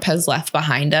 that Trump has left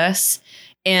behind us.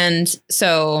 And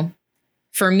so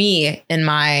for me, in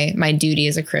my duty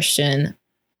as a Christian,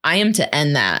 I am to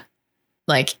end that,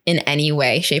 like, in any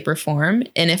way, shape, or form.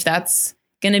 And if that's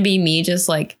going to be me just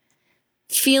like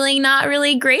feeling not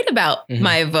really great about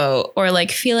my vote, or like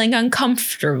feeling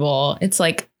uncomfortable, it's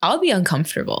like, I'll be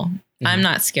uncomfortable. I'm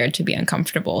not scared to be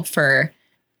uncomfortable for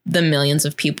the millions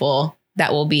of people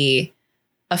that will be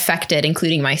affected,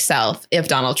 including myself, if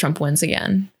Donald Trump wins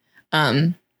again.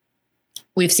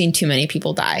 We've seen too many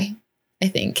people die, I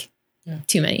think.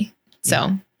 Too many.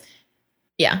 So,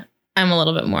 I'm a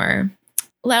little bit more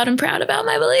loud and proud about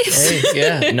my beliefs.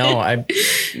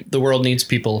 The world needs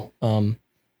people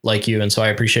like you. And so I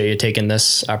appreciate you taking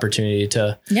this opportunity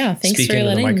to thanks speak for into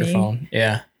the letting microphone.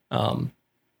 me.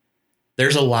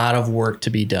 There's a lot of work to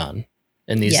be done.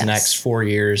 in these next 4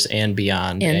 years and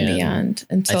beyond. And beyond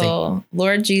until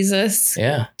Lord Jesus,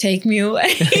 take me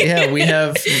away.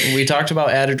 We talked about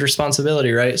added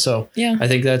responsibility, right? So I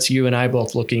think that's you and I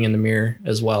both looking in the mirror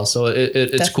as well. So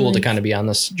it's cool to kind of be on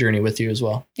this journey with you as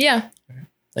well. Yeah.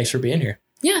 Thanks for being here.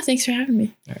 Yeah. Thanks for having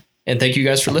me. All right. And thank you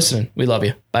guys for listening. We love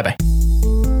you. Bye-bye.